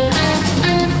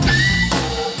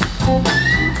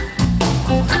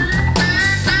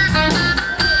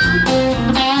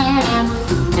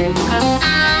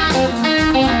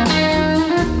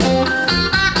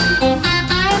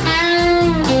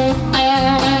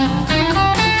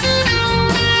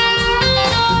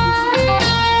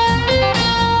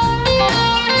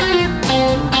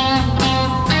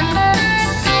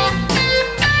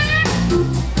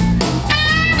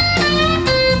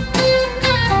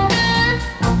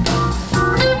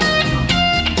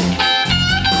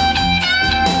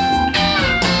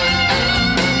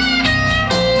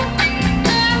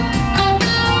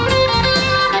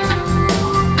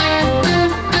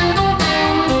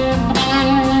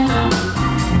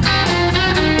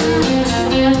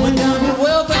 Went down to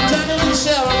welfare, Johnny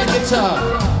Michelle on the guitar.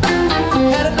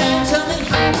 Had a man tell me,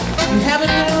 you haven't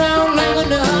been around long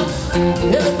enough.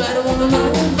 Everybody wanna know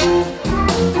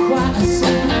why I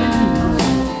sing the blues.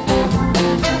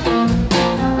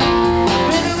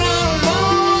 Been around a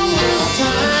long, long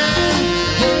time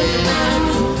playing my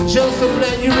blues. Joe, so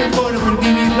glad you recorded when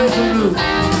BB plays the blues.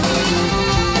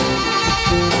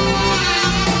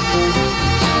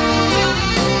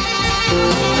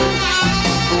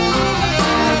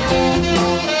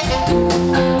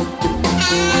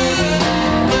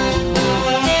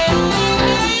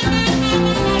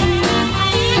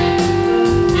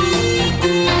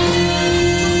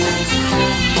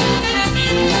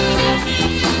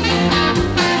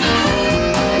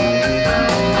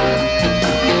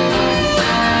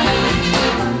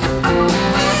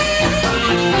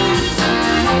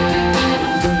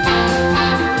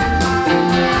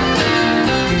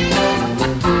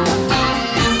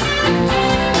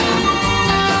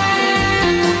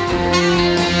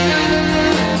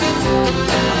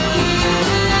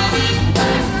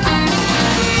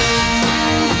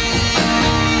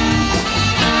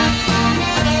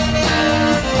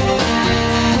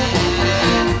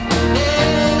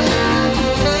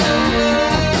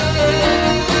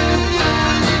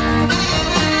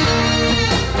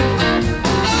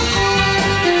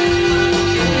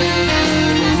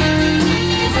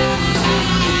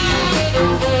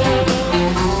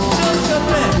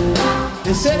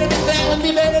 They said everything would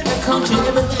be better in the country,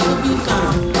 everything would be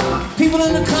fine. People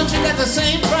in the country got the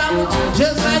same problem,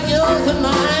 just like yours and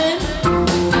mine.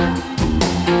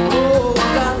 Oh,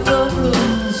 got the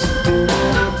blues.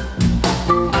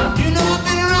 You know I've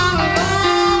been around a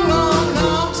long, long,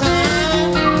 long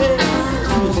time.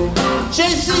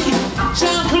 JC,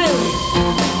 Sean Cleary.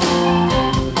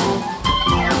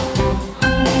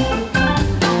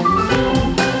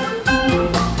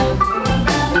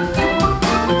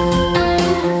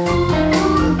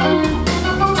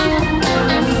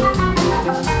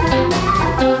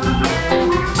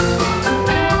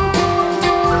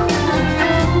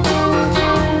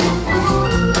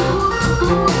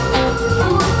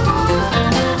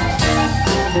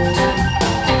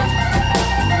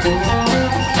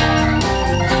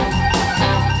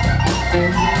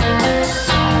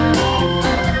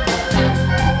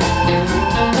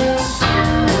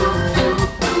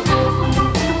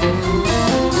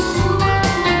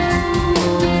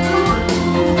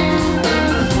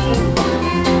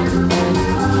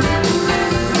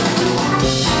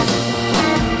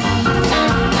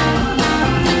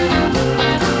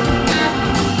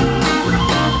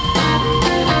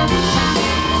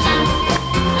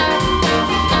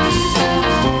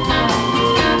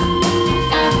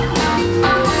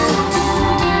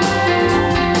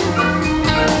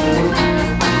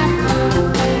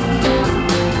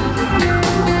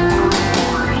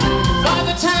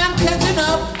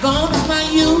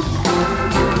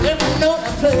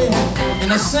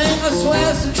 I sing, I swear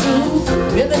it's the truth.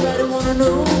 Everybody wanna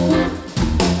know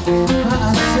how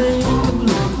I sing the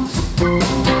blues.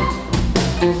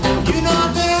 You know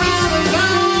I've been around a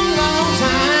long, long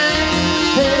time,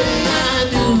 paying my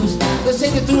dues. Let's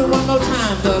take it through it one more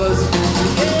time, fellas.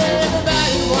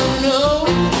 Everybody wanna know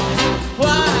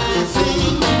why I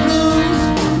sing the blues.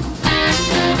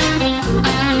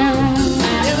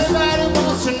 Everybody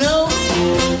wants to know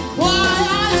why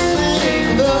I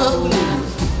sing the blues.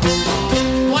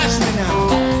 Watch me now.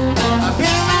 I've been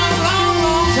around a long,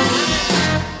 long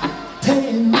time,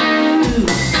 paying my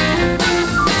dues.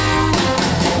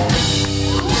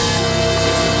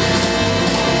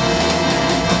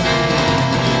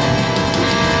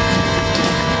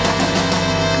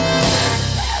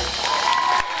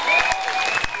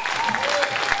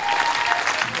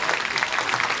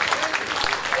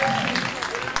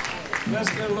 Let's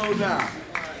get low down.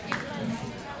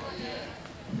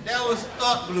 That was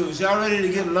Up Blues. Y'all ready to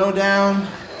get low down?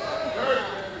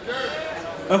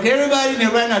 Okay, everybody in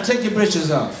there right now, take your britches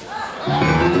off.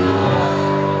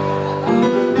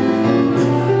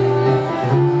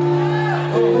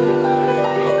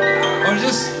 Or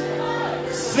just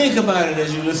think about it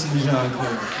as you listen to John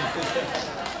Cleese.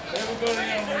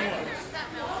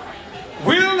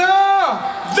 Well,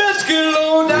 now, let's get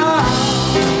low down.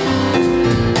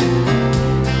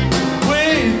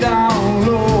 Way down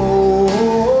low.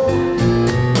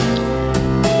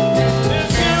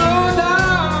 Let's get low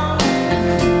down.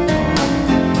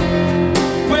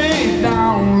 Way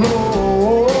down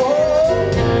low.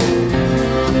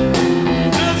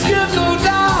 Let's get low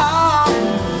down.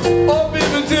 Oh,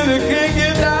 baby, till they can't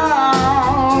get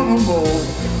down no more.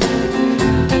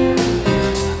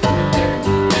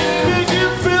 Make you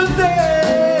feel dead.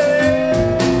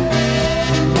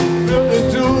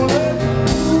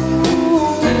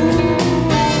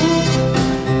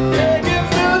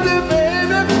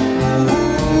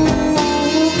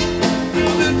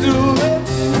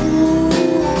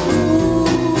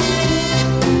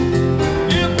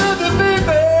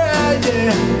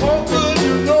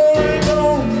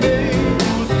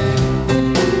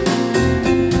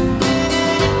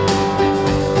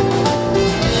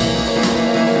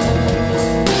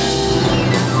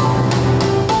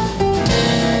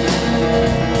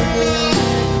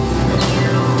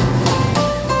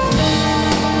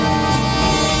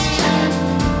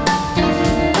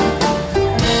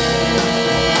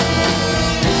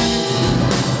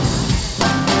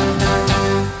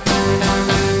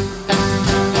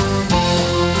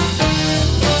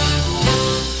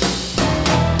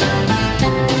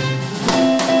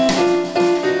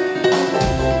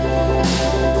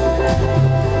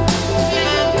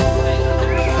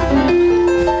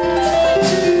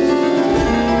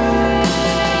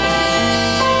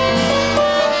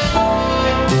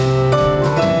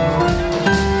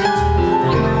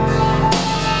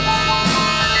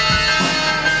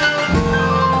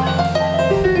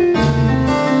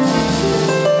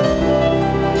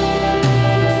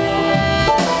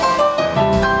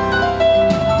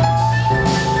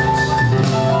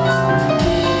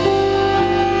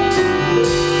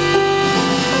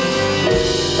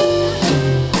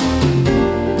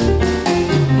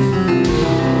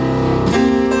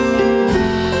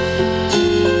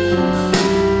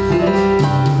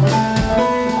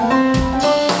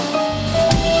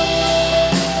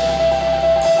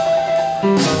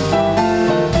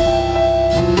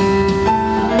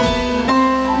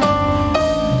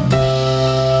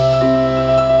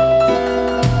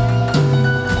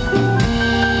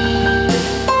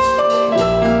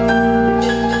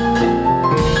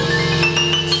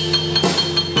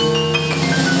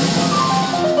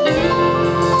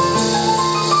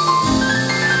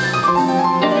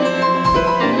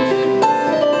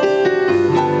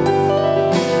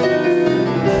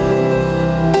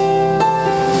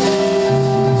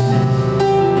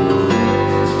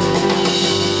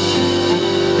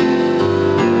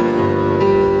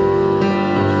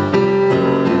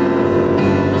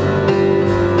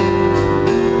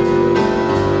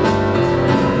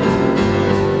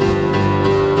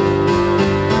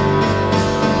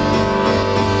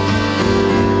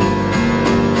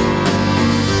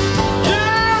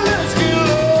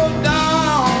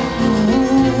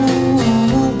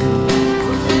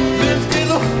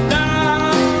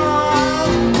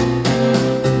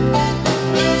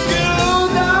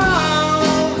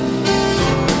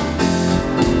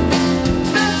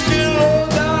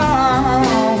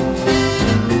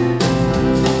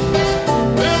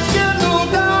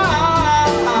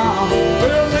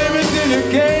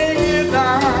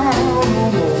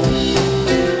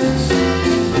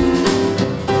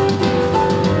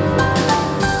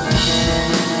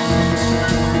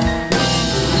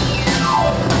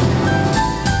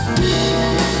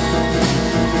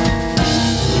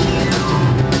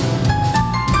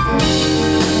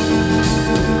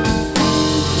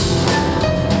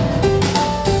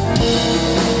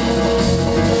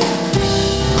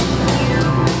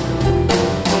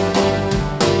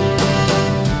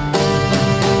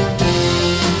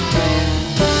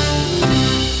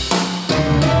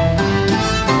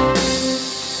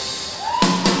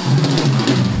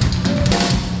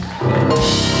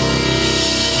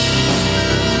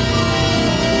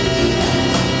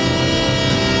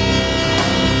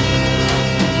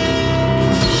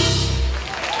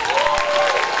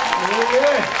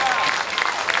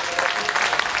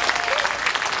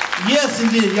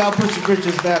 indeed. Y'all put your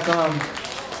britches back on.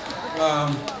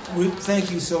 We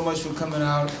thank you so much for coming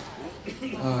out.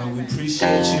 We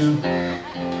appreciate you.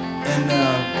 And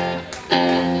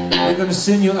we're going to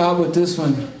send you out with this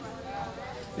one.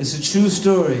 It's a true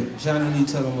story. Johnny Lee,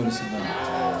 tell them what it's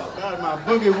about. About my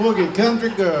boogie woogie country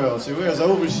girl. She wears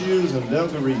overshoes and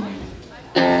dungarees.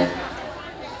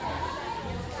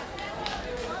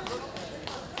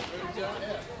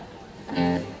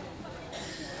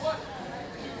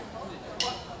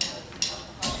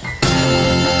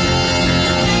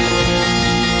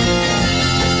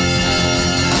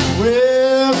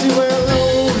 Well, she wears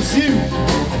overshoes,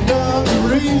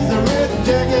 dungarees, a red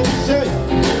jacket and shirt.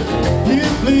 You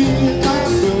please, my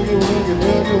boogie woogie,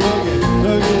 boogie woogie,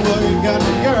 boogie woogie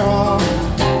country girl.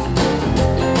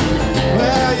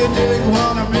 Well, you dig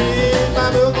what I mean, my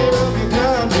boogie woogie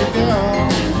country girl.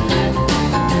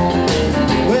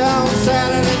 Well, on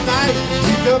Saturday night,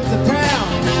 she up to town,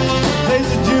 plays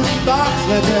the jukebox,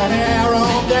 let her hair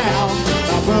on down.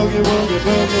 My boogie woogie,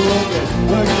 boogie woogie,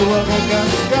 boogie woogie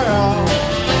country girl.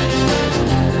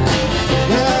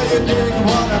 Well, you dig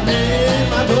what I mean,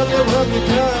 my boogie woogie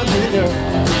country girl.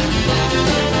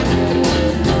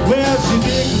 Well, she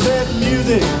digs that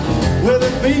music with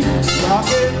a beat, rock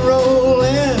and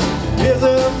rollin' is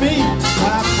her beat.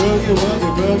 My boogie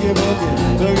woogie, boogie woogie,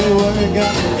 boogie woogie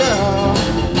country girl.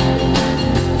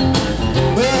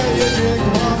 Well, you dig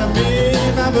what I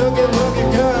mean, my boogie woogie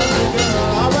country girl.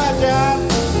 All right, John.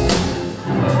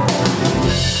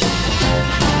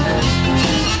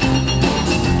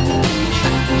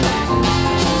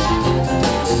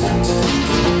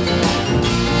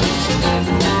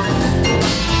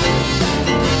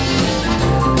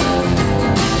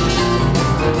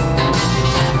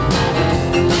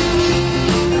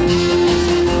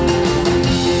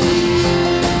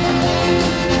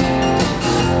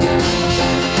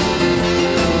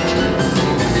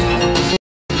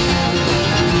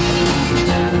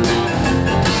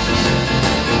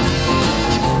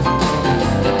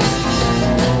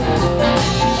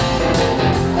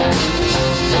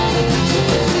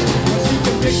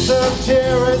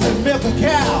 Cherries and milk a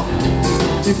cow.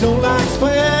 She don't like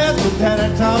squares, but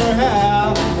Daddy taught her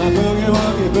how. My boogie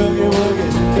woogie, boogie woogie,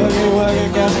 boogie woogie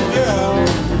country girl.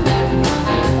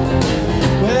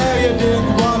 Well, you dig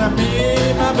what I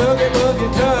mean, my boogie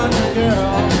woogie country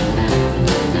girl.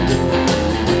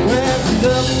 Well, she's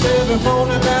up every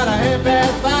morning about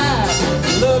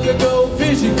 5:30. Love to go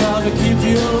fishing 'cause it keeps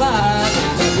you alive.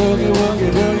 My boogie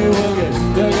woogie, boogie woogie,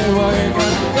 boogie woogie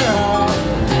country girl.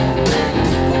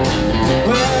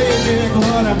 Well, you dig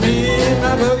what I mean,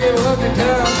 my boogie woogie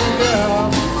country girl.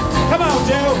 Come on,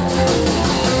 Joe.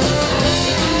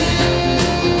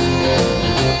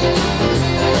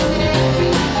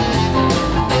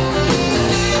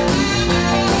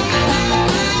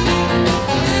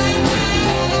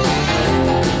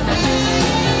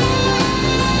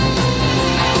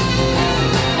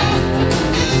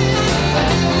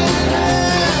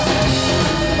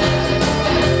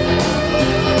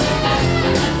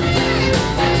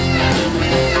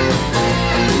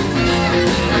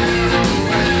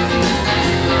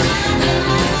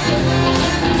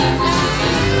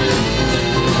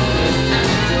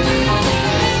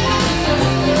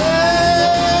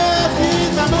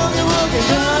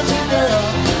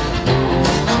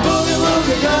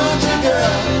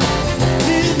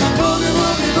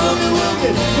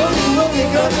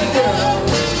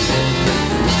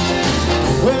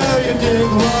 Well, you dig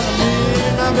what I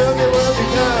mean, my boogie woogie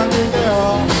country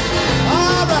girl.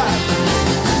 All right.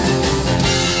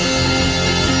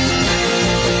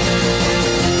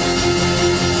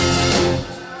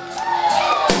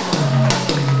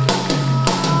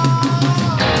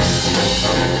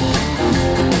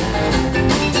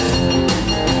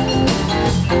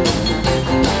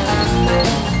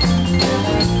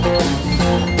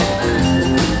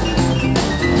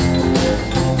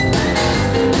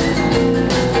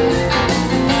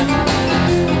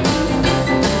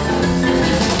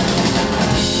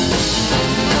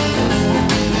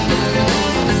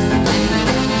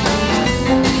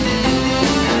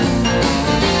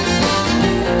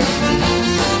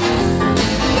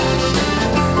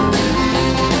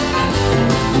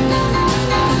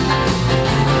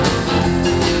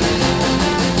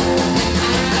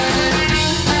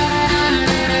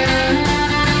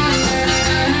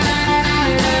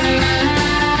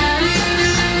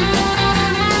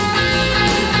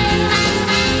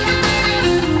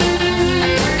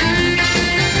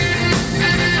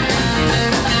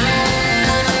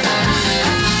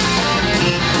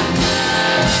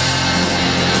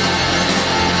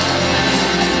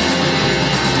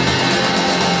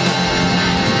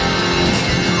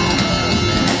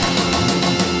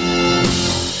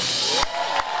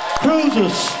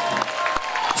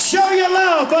 soldiers. Show your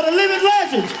love for the living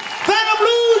legends. Phantom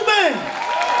Blues Band.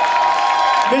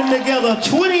 Been together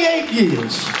 28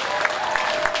 years.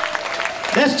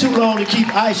 That's too long to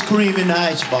keep ice cream in the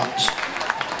icebox.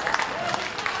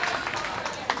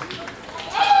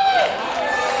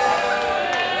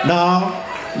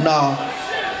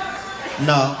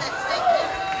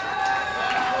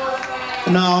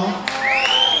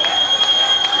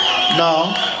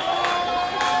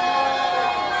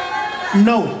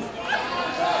 No.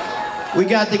 We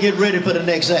got to get ready for the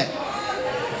next act.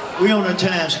 We on a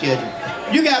time schedule.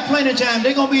 You got plenty of time.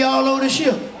 They're going to be all over the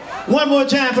ship. One more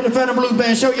time for the Phantom Blues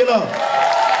Band. Show your love.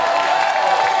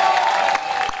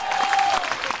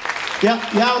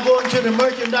 Y'all going to the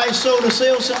merchandise store to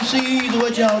sell some CDs or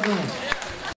what y'all doing?